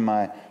passage in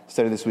my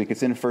study this week.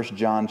 It's in 1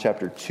 John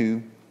chapter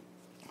 2.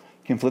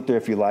 You can flip there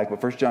if you like,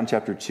 but 1 John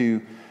chapter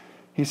 2,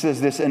 he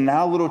says this, and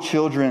now little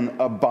children,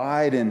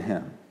 abide in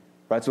him,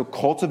 right? So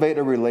cultivate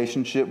a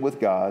relationship with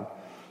God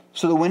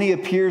so that when he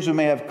appears, we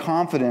may have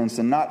confidence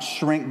and not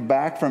shrink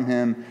back from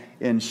him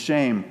in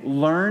shame.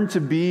 Learn to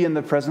be in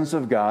the presence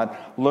of God.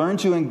 Learn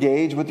to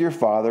engage with your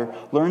Father.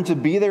 Learn to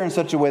be there in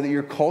such a way that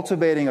you're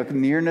cultivating a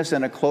nearness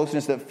and a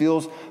closeness that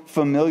feels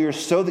familiar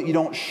so that you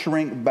don't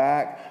shrink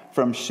back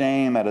from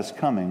shame at his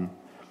coming.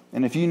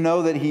 And if you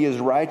know that he is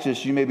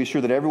righteous, you may be sure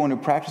that everyone who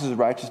practices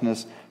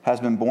righteousness has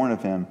been born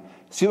of him.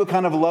 See what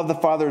kind of love the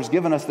Father has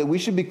given us, that we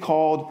should be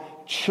called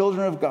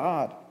children of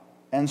God.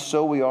 And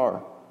so we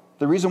are.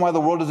 The reason why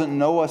the world doesn't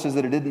know us is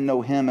that it didn't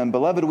know him. And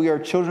beloved, we are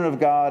children of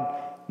God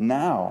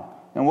now.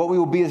 And what we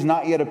will be is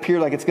not yet appear,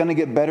 like it's going to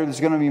get better. There's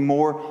going to be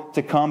more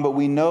to come. But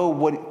we know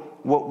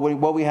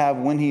what we have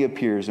when he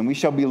appears. And we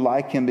shall be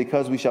like him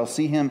because we shall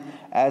see him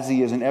as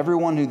he is. And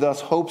everyone who thus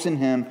hopes in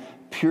him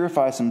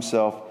purifies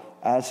himself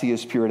as he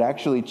is pure. It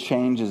actually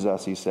changes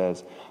us, he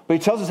says. But he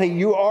tells us, hey,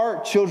 you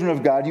are children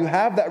of God. You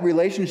have that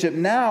relationship.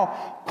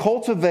 Now,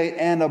 cultivate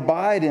and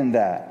abide in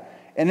that.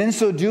 And in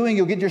so doing,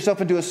 you'll get yourself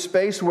into a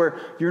space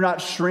where you're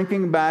not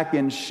shrinking back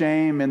in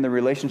shame in the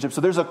relationship. So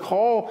there's a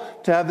call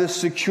to have this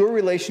secure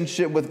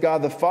relationship with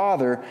God the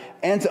Father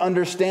and to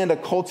understand a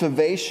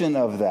cultivation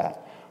of that.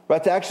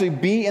 Right, to actually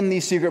be in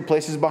these secret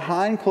places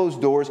behind closed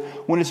doors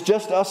when it's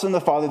just us and the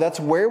Father. That's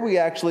where we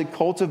actually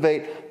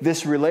cultivate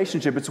this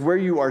relationship. It's where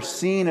you are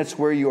seen. It's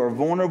where you are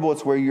vulnerable.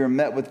 It's where you're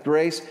met with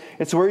grace.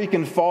 It's where you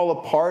can fall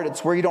apart.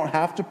 It's where you don't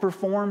have to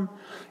perform.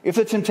 If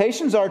the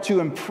temptations are to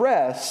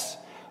impress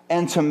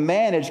and to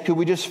manage, could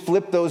we just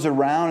flip those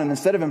around? And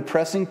instead of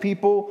impressing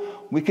people,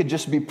 we could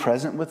just be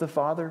present with the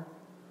Father.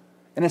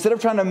 And instead of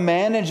trying to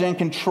manage and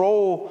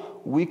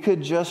control, we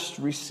could just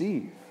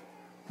receive.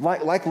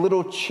 Like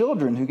little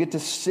children who get to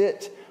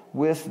sit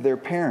with their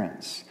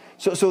parents.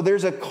 So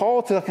there's a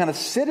call to kind of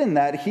sit in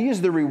that. He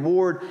is the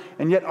reward,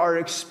 and yet our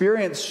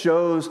experience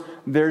shows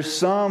there's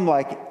some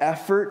like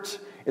effort.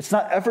 It's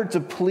not effort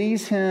to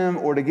please him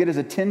or to get his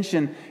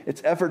attention.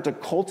 It's effort to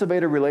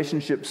cultivate a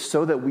relationship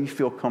so that we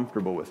feel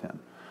comfortable with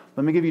him.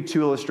 Let me give you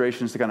two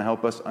illustrations to kind of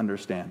help us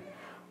understand.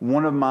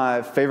 One of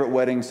my favorite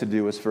weddings to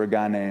do was for a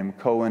guy named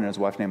Cohen, and his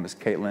wife's name is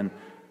Caitlin.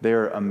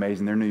 They're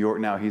amazing. They're in New York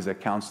now. He's a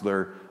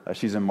counselor.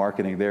 She's in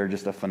marketing. They're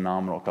just a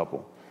phenomenal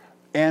couple.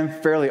 And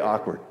fairly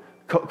awkward.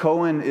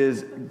 Cohen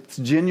is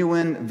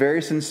genuine,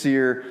 very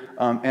sincere,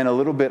 and a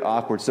little bit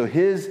awkward. So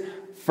his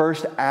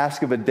first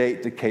ask of a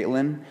date to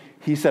Caitlin,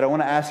 he said, I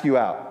want to ask you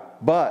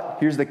out. But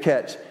here's the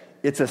catch.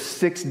 It's a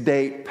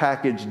 6-date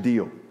package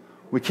deal.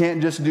 We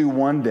can't just do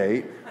one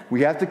date.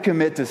 we have to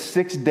commit to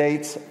 6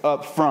 dates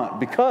up front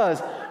because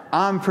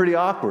I'm pretty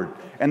awkward.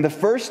 And the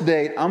first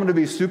date, I'm going to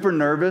be super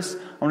nervous.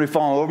 I'm going to be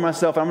falling over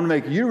myself. I'm going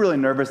to make you really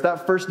nervous.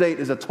 That first date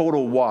is a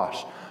total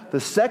wash. The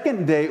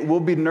second date,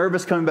 we'll be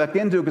nervous coming back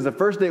into it because the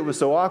first date was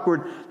so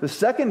awkward. The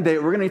second date,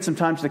 we're going to need some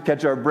time to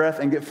catch our breath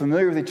and get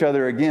familiar with each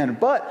other again.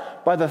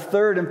 But by the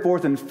third and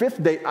fourth and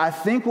fifth date, I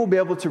think we'll be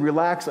able to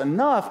relax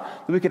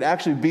enough that we could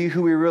actually be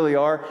who we really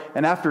are.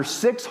 And after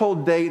 6 whole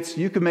dates,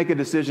 you can make a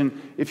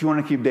decision if you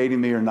want to keep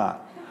dating me or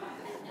not.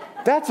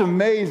 That's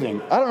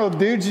amazing. I don't know,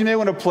 dudes, you may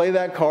want to play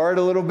that card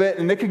a little bit,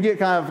 and it could get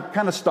kind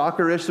of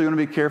stalkerish, so you want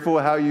to be careful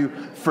how you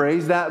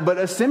phrase that. But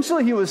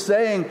essentially, he was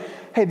saying,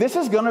 hey, this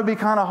is going to be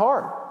kind of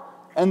hard.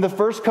 And the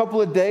first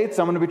couple of dates,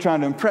 I'm going to be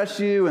trying to impress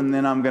you, and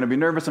then I'm going to be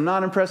nervous I'm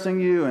not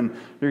impressing you, and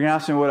you're going to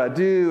ask me what I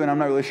do, and I'm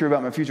not really sure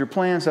about my future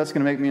plans, so that's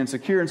going to make me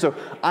insecure. And so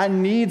I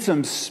need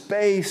some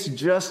space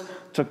just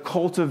to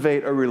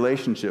cultivate a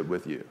relationship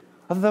with you.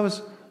 I thought that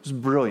was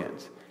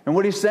brilliant. And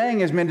what he's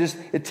saying is, man,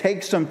 it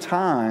takes some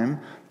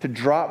time to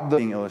drop the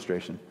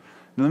illustration.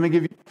 Now, let me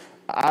give you,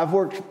 I've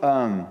worked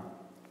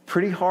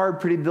pretty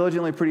hard, pretty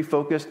diligently, pretty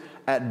focused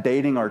at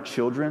dating our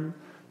children.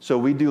 So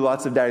we do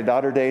lots of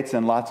daddy-daughter dates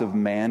and lots of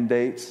man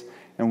dates.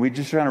 And we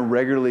just try to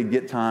regularly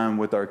get time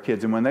with our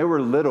kids. And when they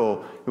were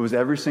little, it was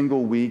every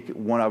single week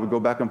when I would go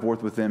back and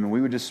forth with them, and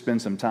we would just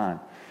spend some time.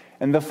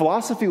 And the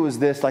philosophy was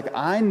this, like,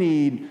 I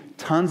need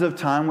tons of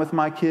time with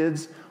my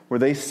kids where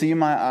they see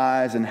my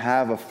eyes and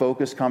have a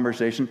focused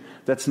conversation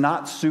that's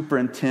not super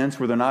intense,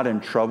 where they're not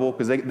in trouble,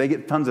 because they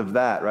get tons of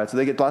that, right? So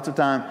they get lots of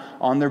time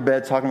on their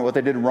bed talking about what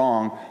they did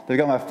wrong. They've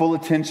got my full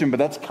attention, but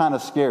that's kind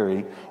of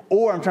scary.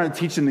 Or I'm trying to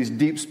teach them these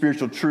deep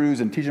spiritual truths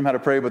and teach them how to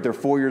pray, but they're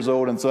 4 years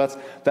old, and so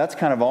that's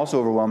kind of also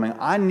overwhelming.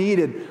 I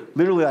needed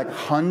literally like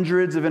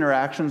hundreds of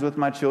interactions with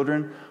my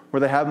children where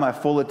they have my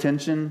full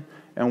attention,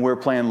 and we're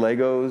playing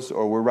Legos,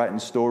 or we're writing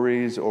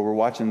stories, or we're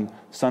watching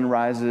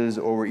sunrises,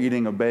 or we're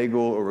eating a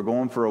bagel, or we're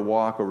going for a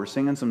walk, or we're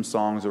singing some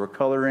songs, or we're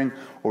coloring,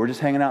 or we're just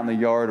hanging out in the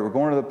yard, or we're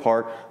going to the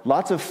park.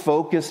 Lots of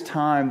focused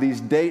time,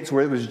 these dates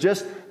where it was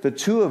just the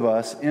two of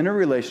us in a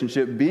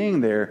relationship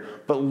being there,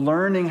 but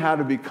learning how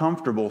to be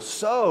comfortable.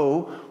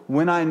 So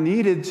when I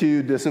needed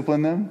to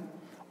discipline them,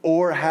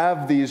 or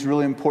have these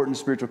really important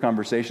spiritual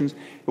conversations,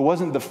 it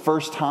wasn't the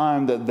first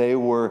time that they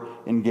were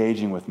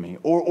engaging with me.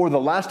 Or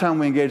the last time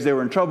we engaged, they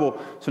were in trouble.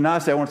 So now I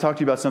say, I want to talk to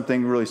you about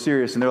something really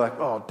serious. And they're like,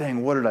 oh,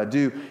 dang, what did I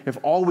do? If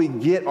all we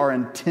get are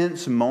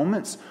intense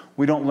moments,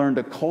 we don't learn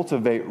to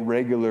cultivate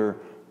regular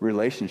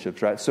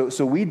relationships, right?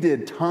 So we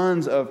did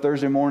tons of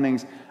Thursday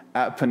mornings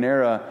at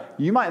Panera.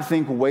 You might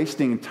think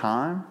wasting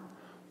time,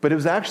 but it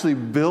was actually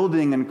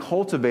building and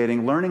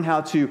cultivating, learning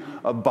how to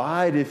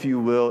abide, if you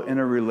will, in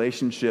a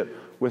relationship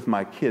with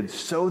my kids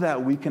so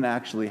that we can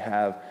actually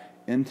have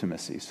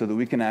intimacy, so that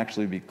we can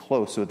actually be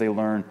close, so that they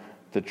learn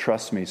to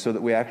trust me, so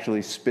that we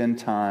actually spend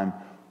time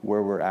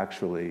where we're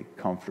actually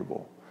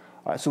comfortable.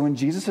 All right, so when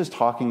Jesus is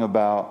talking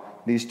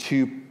about these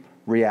two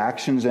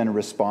reactions and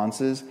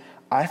responses,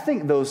 I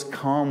think those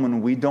come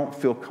when we don't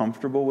feel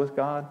comfortable with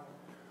God,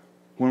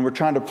 when we're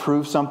trying to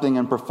prove something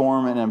and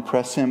perform and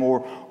impress Him,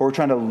 or we're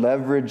trying to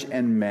leverage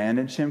and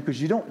manage Him,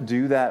 because you don't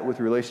do that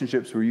with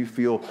relationships where you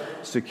feel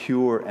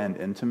secure and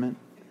intimate.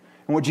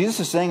 And what Jesus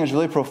is saying is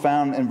really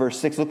profound in verse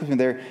 6. Look with me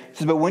there. He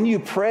says, but when you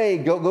pray,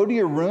 go to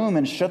your room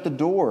and shut the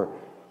door.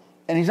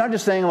 And He's not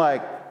just saying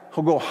like,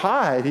 oh, go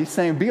hide. He's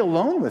saying, be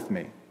alone with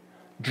me.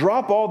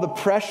 Drop all the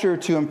pressure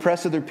to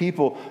impress other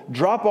people.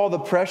 Drop all the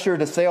pressure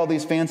to say all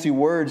these fancy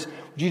words.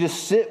 Would you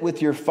just sit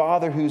with your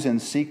Father who's in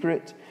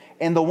secret?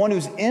 And the one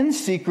who's in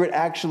secret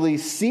actually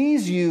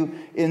sees you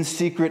in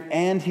secret,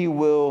 and He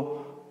will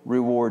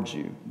reward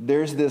you.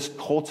 There's this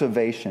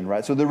cultivation,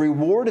 right? So the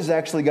reward is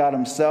actually God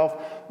Himself,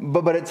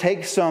 but it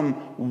takes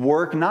some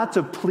work, not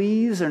to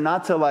please or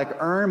not to like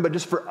earn, but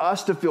just for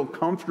us to feel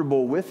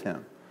comfortable with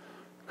Him.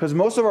 Because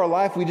most of our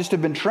life, we just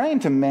have been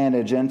trained to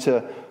manage and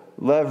to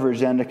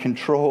leverage and to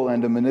control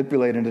and to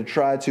manipulate and to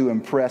try to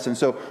impress. And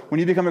so when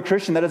you become a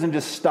Christian, that doesn't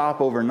just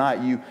stop overnight.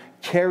 You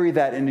carry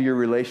that into your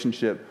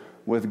relationship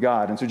with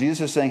God. And so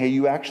Jesus is saying, hey,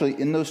 you actually,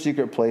 in those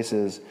secret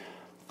places,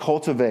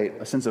 cultivate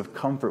a sense of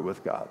comfort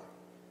with God,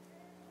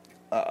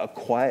 a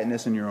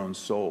quietness in your own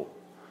soul,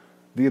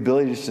 the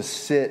ability just to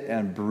sit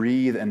and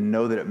breathe and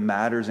know that it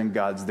matters and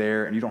God's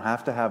there, and you don't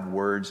have to have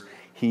words.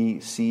 He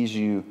sees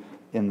you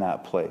in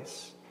that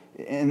place.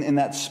 In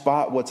that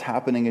spot, what's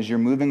happening is you're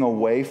moving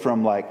away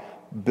from like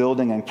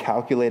building and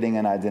calculating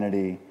an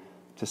identity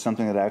to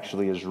something that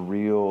actually is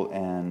real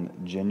and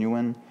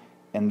genuine,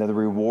 and the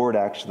reward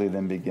actually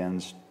then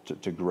begins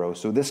to grow.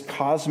 So this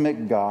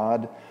cosmic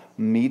God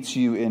meets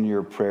you in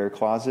your prayer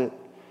closet,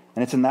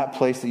 and it's in that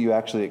place that you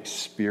actually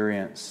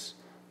experience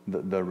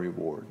the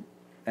reward.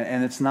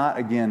 And it's not,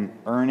 again,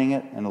 earning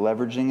it and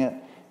leveraging it.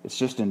 It's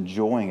just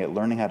enjoying it,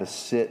 learning how to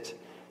sit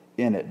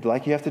in it,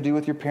 like you have to do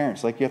with your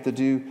parents, like you have to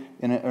do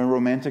in a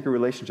romantic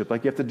relationship,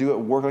 like you have to do at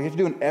work, like you have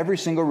to do in every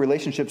single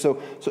relationship. So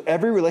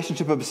every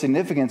relationship of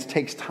significance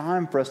takes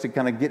time for us to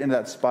kind of get into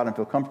that spot and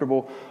feel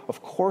comfortable.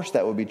 Of course,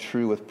 that would be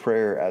true with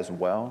prayer as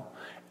well.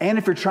 And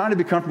if you're trying to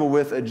be comfortable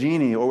with a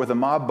genie or with a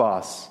mob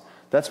boss,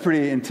 That's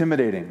pretty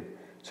intimidating.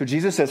 So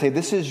Jesus says, hey,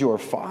 this is your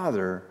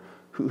Father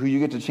who you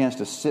get the chance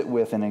to sit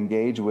with and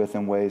engage with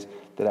in ways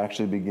that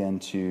actually begin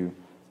to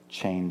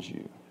change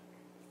you.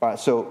 All right,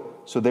 so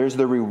there's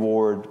the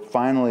reward.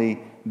 Finally,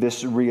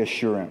 this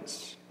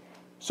reassurance.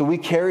 So we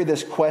carry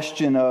this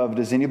question of,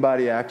 does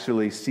anybody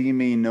actually see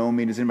me, know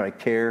me? Does anybody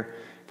care?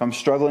 If I'm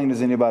struggling,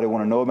 does anybody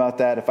want to know about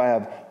that? If I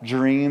have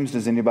dreams,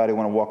 does anybody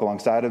want to walk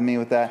alongside of me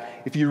with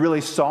that? If you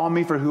really saw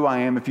me for who I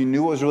am, if you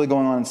knew what was really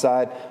going on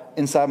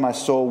inside my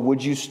soul,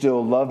 would you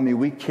still love me?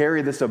 We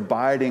carry this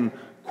abiding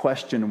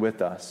question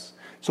with us.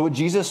 So what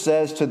Jesus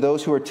says to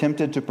those who are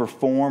tempted to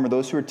perform or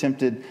those who are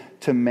tempted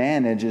to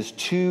manage is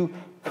two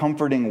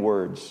comforting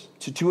words,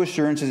 two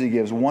assurances he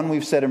gives. One,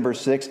 we've said in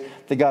verse 6,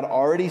 that God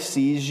already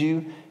sees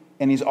you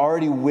and he's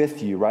already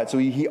with you, right? So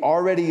he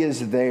already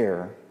is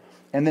there.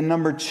 And then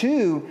number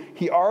two,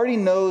 he already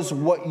knows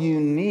what you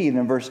need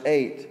in verse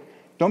 8.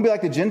 Don't be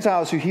like the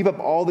Gentiles who heap up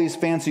all these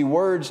fancy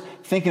words,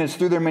 thinking it's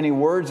through their many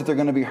words that they're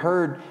going to be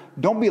heard.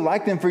 Don't be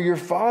like them, for your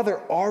Father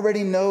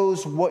already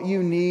knows what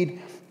you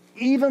need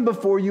even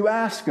before you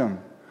ask him.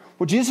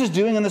 What Jesus is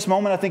doing in this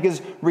moment, I think,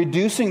 is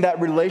reducing that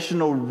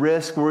relational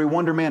risk where we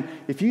wonder, man,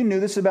 if you knew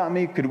this about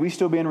me, could we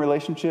still be in a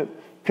relationship?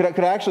 Could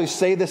I actually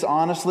say this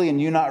honestly and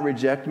you not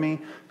reject me?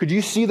 Could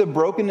you see the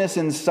brokenness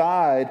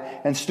inside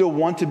and still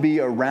want to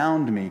be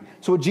around me?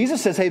 So what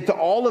Jesus says, hey, to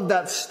all of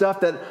that stuff,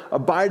 that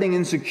abiding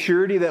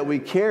insecurity that we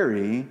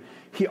carry,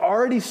 he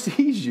already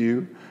sees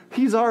you.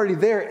 He's already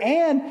there.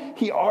 And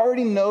he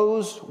already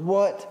knows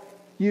what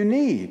you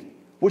need.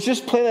 Let's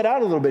just play that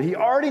out a little bit. He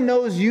already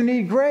knows you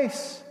need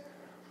grace.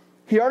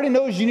 He already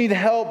knows you need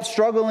help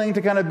struggling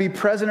to kind of be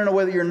present in a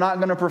way that you're not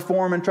going to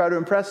perform and try to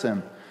impress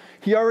him.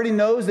 He already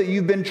knows that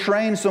you've been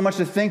trained so much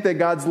to think that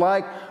God's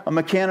like a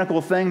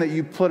mechanical thing that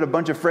you put a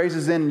bunch of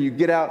phrases in and you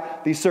get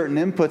out these certain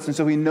inputs. And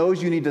so he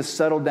knows you need to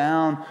settle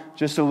down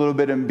just a little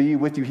bit and be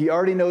with you. He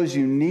already knows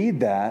you need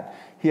that.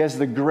 He has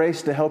the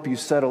grace to help you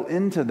settle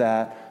into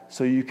that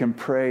so you can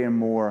pray in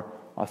more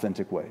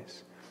authentic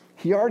ways.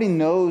 He already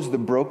knows the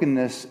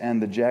brokenness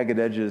and the jagged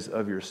edges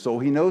of your soul.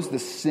 He knows the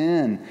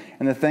sin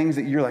and the things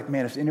that you're like,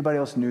 man, if anybody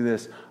else knew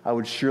this, I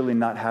would surely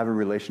not have a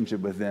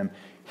relationship with them.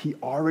 He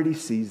already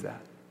sees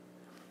that.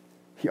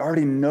 He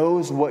already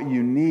knows what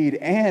you need,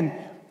 and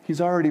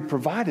he's already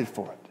provided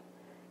for it.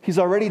 He's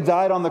already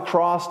died on the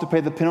cross to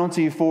pay the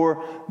penalty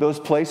for those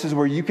places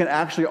where you can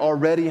actually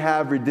already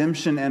have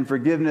redemption and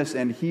forgiveness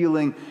and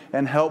healing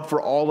and help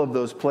for all of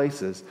those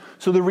places.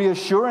 So the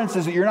reassurance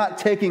is that you're not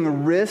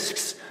taking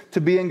risks to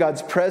be in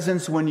God's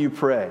presence when you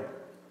pray.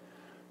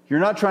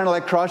 You're not trying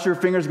to cross your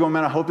fingers going,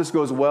 man, I hope this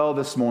goes well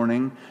this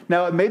morning.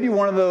 Now, it may be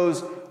one of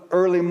those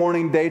early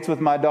morning dates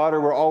with my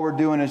daughter where all we're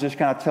doing is just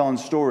kind of telling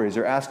stories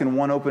or asking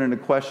one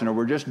open-ended question, or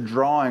we're just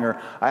drawing,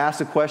 or I ask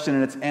a question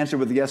and it's answered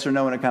with yes or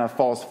no and it kind of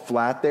falls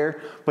flat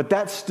there. But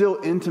that's still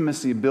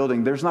intimacy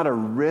building. There's not a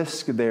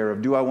risk there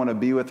of, do I want to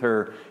be with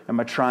her? Am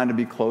I trying to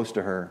be close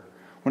to her?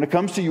 When it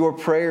comes to your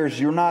prayers,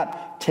 you're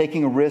not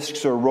taking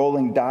risks or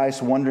rolling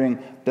dice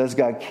wondering, does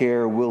God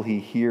care? Will he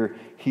hear?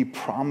 He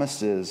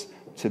promises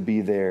to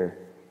be there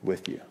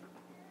with you.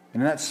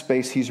 And in that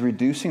space, he's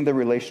reducing the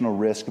relational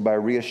risk by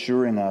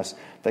reassuring us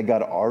that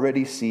God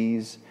already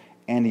sees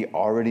and he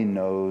already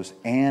knows.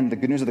 And the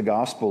good news of the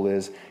gospel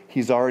is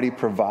he's already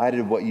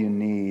provided what you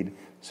need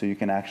so you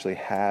can actually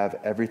have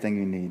everything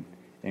you need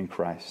in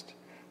Christ.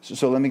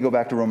 So let me go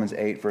back to Romans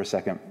 8 for a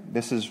second.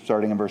 This is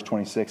starting in verse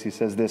 26. He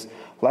says this,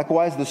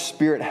 likewise, the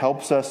Spirit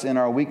helps us in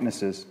our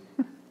weaknesses.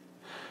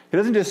 He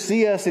doesn't just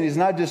see us and he's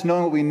not just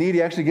knowing what we need.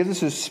 He actually gives us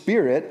his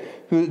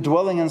Spirit who's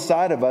dwelling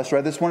inside of us,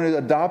 right? This one who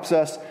adopts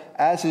us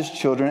as his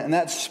children. And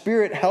that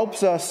Spirit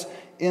helps us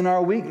in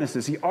our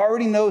weaknesses. He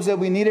already knows that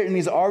we need it and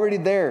he's already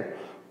there.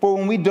 For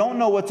when we don't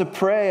know what to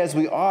pray as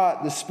we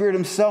ought, the Spirit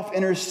himself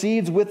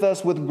intercedes with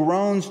us with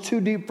groans too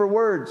deep for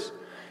words.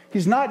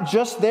 He's not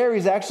just there,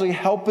 he's actually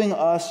helping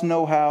us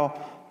know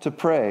how to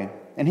pray.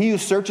 And he who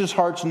searches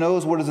hearts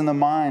knows what is in the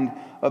mind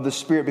of the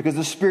Spirit, because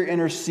the Spirit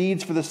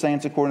intercedes for the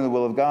saints according to the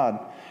will of God.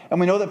 And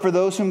we know that for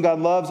those whom God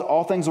loves,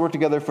 all things work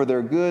together for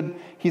their good.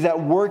 He's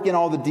at work in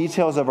all the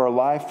details of our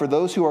life, for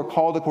those who are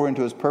called according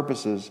to his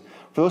purposes.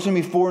 For those whom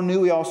he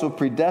foreknew, he also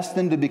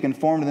predestined to be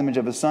conformed to the image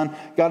of his Son.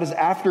 God is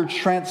after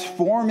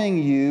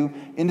transforming you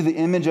into the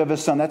image of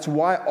his Son. That's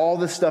why all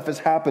this stuff is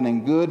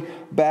happening. Good,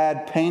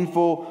 bad,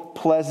 painful,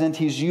 pleasant.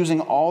 He's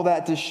using all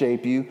that to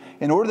shape you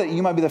in order that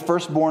you might be the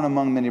firstborn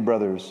among many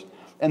brothers.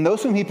 And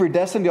those whom he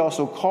predestined, he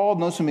also called.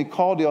 And those whom he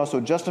called, he also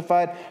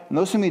justified. And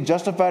those whom he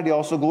justified, he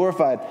also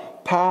glorified.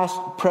 Past,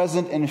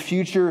 present, and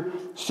future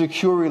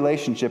secure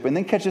relationship. And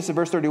then catch this at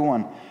verse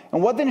 31.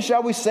 And what then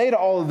shall we say to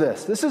all of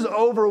this? This is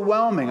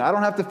overwhelming. I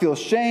don't have to feel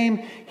shame.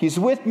 He's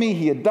with me.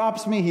 He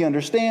adopts me. He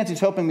understands. He's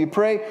helping me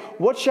pray.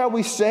 What shall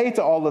we say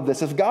to all of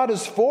this? If God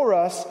is for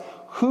us,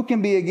 who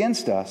can be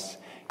against us?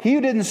 He who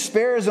didn't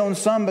spare his own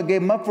Son, but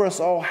gave him up for us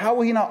all, how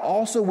will he not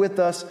also with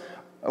us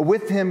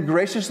with him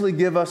graciously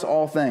give us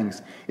all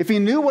things. If he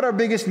knew what our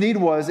biggest need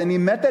was and he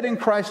met that in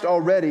Christ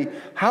already,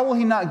 how will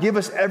he not give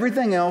us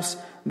everything else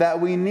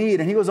that we need?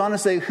 And he goes on to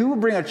say, who will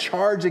bring a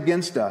charge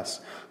against us?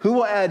 Who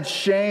will add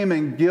shame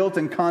and guilt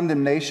and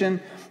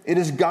condemnation? It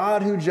is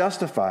God who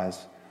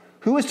justifies.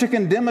 Who is to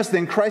condemn us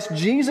then? Christ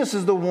Jesus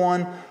is the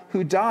one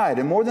who died,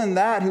 and more than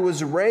that, who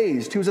was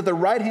raised, who is at the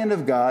right hand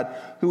of God,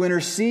 who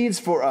intercedes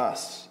for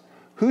us.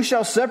 Who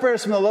shall separate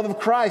us from the love of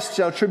Christ?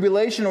 Shall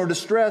tribulation or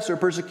distress or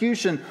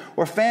persecution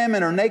or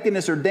famine or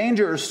nakedness or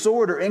danger or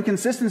sword or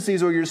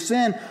inconsistencies or your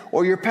sin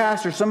or your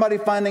past or somebody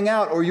finding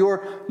out or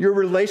your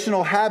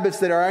relational habits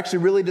that are actually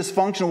really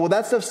dysfunctional? Will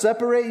that stuff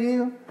separate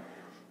you?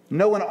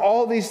 No, in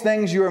all these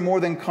things you are more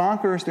than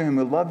conquerors through him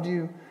who loved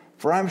you.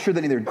 For I am sure that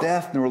neither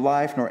death, nor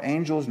life, nor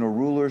angels, nor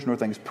rulers, nor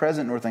things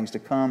present, nor things to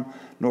come,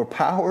 nor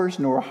powers,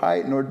 nor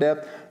height, nor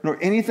depth, nor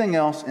anything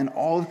else in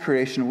all of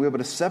creation will be able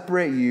to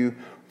separate you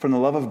from the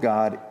love of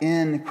God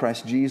in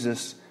Christ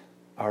Jesus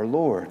our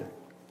Lord.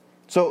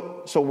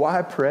 So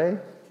why pray?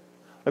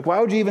 Like, why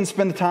would you even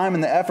spend the time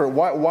and the effort?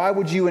 Why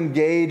would you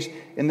engage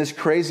in this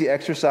crazy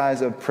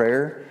exercise of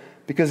prayer?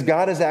 Because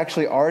God has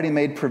actually already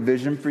made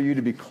provision for you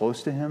to be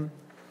close to him.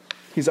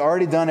 He's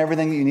already done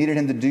everything that you needed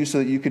him to do so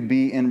that you could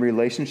be in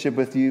relationship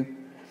with you.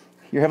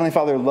 Your Heavenly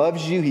Father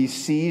loves you. He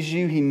sees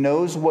you. He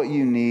knows what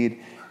you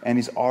need, and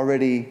he's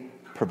already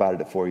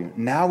provided it for you.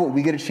 Now what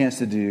we get a chance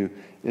to do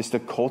is to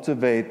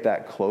cultivate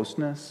that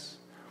closeness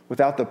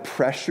without the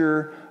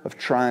pressure of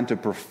trying to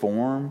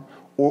perform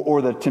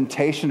or the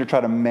temptation to try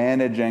to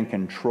manage and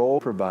control.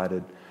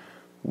 Provided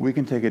we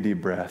can take a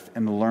deep breath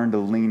and learn to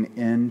lean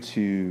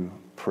into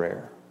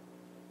prayer.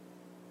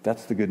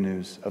 That's the good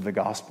news of the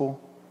gospel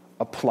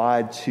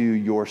applied to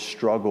your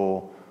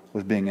struggle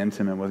with being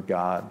intimate with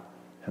God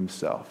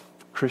himself.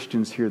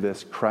 Christians, hear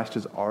this. Christ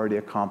has already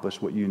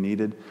accomplished what you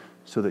needed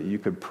so that you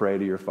could pray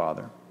to your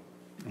Father.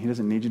 He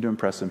doesn't need you to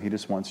impress him. He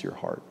just wants your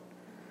heart.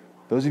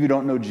 Those of you who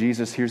don't know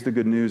Jesus, here's the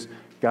good news.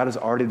 God has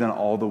already done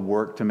all the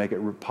work to make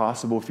it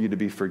possible for you to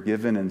be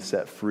forgiven and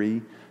set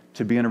free,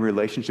 to be in a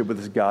relationship with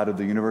this God of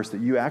the universe that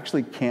you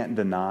actually can't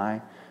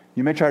deny.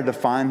 You may try to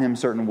define him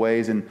certain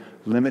ways and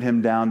limit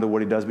him down to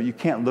what he does, but you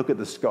can't look at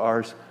the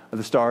stars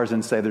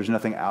and say there's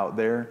nothing out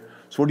there.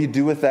 So what do you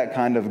do with that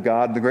kind of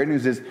God? The great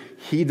news is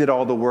he did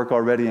all the work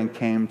already and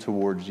came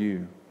towards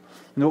you.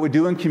 And what we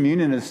do in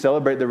communion is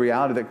celebrate the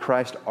reality that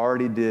Christ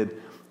already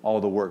did all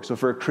the work. So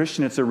for a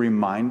Christian, it's a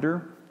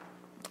reminder.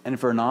 And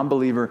for a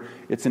non-believer,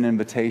 it's an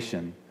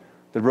invitation.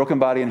 The broken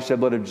body and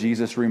shed blood of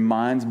Jesus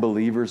reminds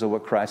believers of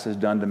what Christ has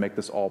done to make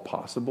this all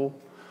possible.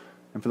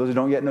 And for those who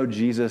don't yet know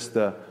Jesus,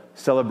 the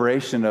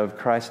celebration of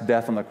Christ's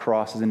death on the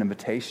cross is an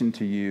invitation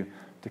to you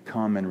to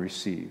come and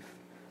receive.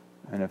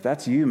 And if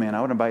that's you, man,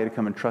 I would invite you to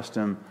come and trust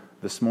him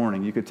this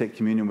morning. You could take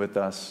communion with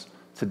us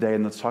today,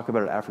 and let's talk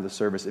about it after the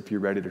service if you're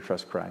ready to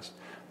trust Christ.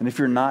 And if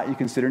you're not, you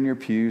can sit in your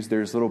pews.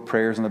 There's little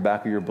prayers on the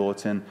back of your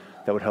bulletin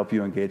that would help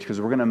you engage,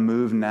 because we're going to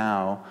move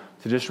now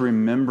to just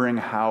remembering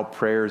how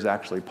prayer is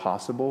actually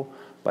possible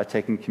by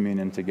taking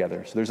communion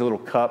together. So there's a little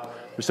cup.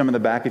 There's some in the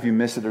back. If you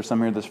missed it, there's some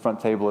here at this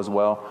front table as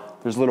well.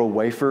 There's a little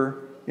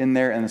wafer in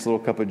there and this little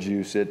cup of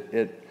juice.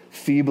 It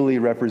feebly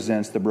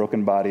represents the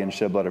broken body and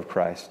shed blood of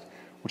Christ,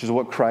 which is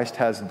what Christ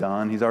has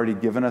done. He's already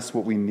given us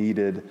what we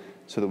needed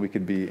so that we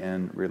could be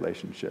in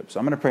relationship. So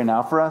I'm going to pray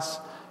now for us.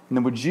 And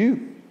then would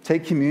you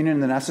take communion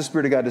and then ask the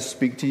Spirit of God to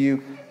speak to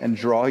you and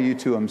draw you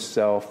to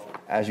himself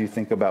as you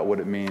think about what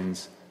it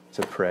means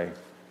to pray.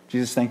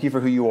 Jesus, thank you for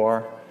who you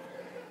are.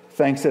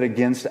 Thanks that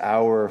against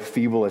our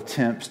feeble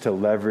attempts to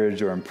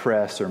leverage or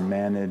impress or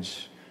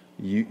manage,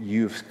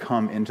 you've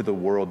come into the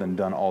world and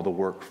done all the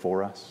work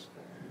for us.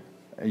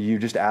 You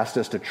just asked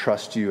us to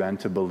trust you and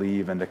to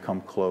believe and to come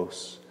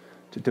close.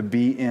 To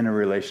be in a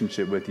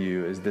relationship with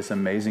you is this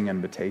amazing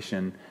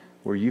invitation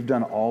where you've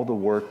done all the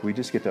work. We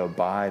just get to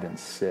abide and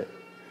sit.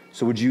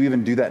 So would you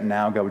even do that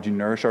now, God? Would you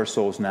nourish our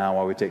souls now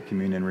while we take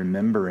communion,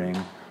 remembering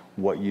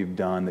what you've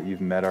done, that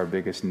you've met our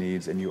biggest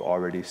needs and you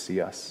already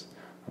see us.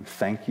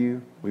 Thank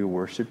you. We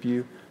worship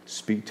you.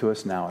 Speak to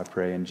us now, I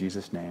pray, in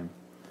Jesus' name.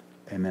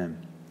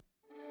 Amen.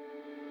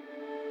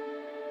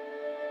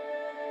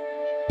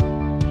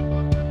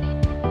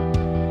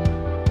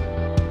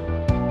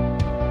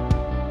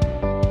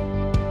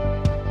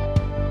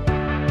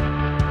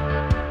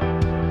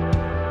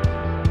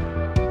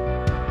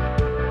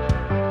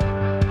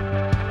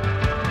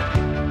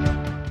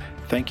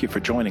 Thank you for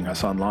joining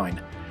us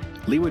online.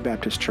 Leawood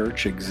Baptist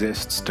Church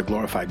exists to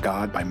glorify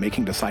God by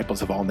making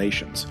disciples of all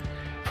nations.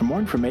 For more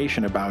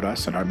information about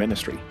us and our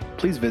ministry,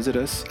 please visit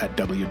us at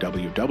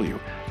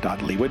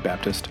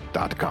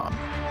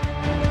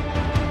www.leawoodbaptist.com.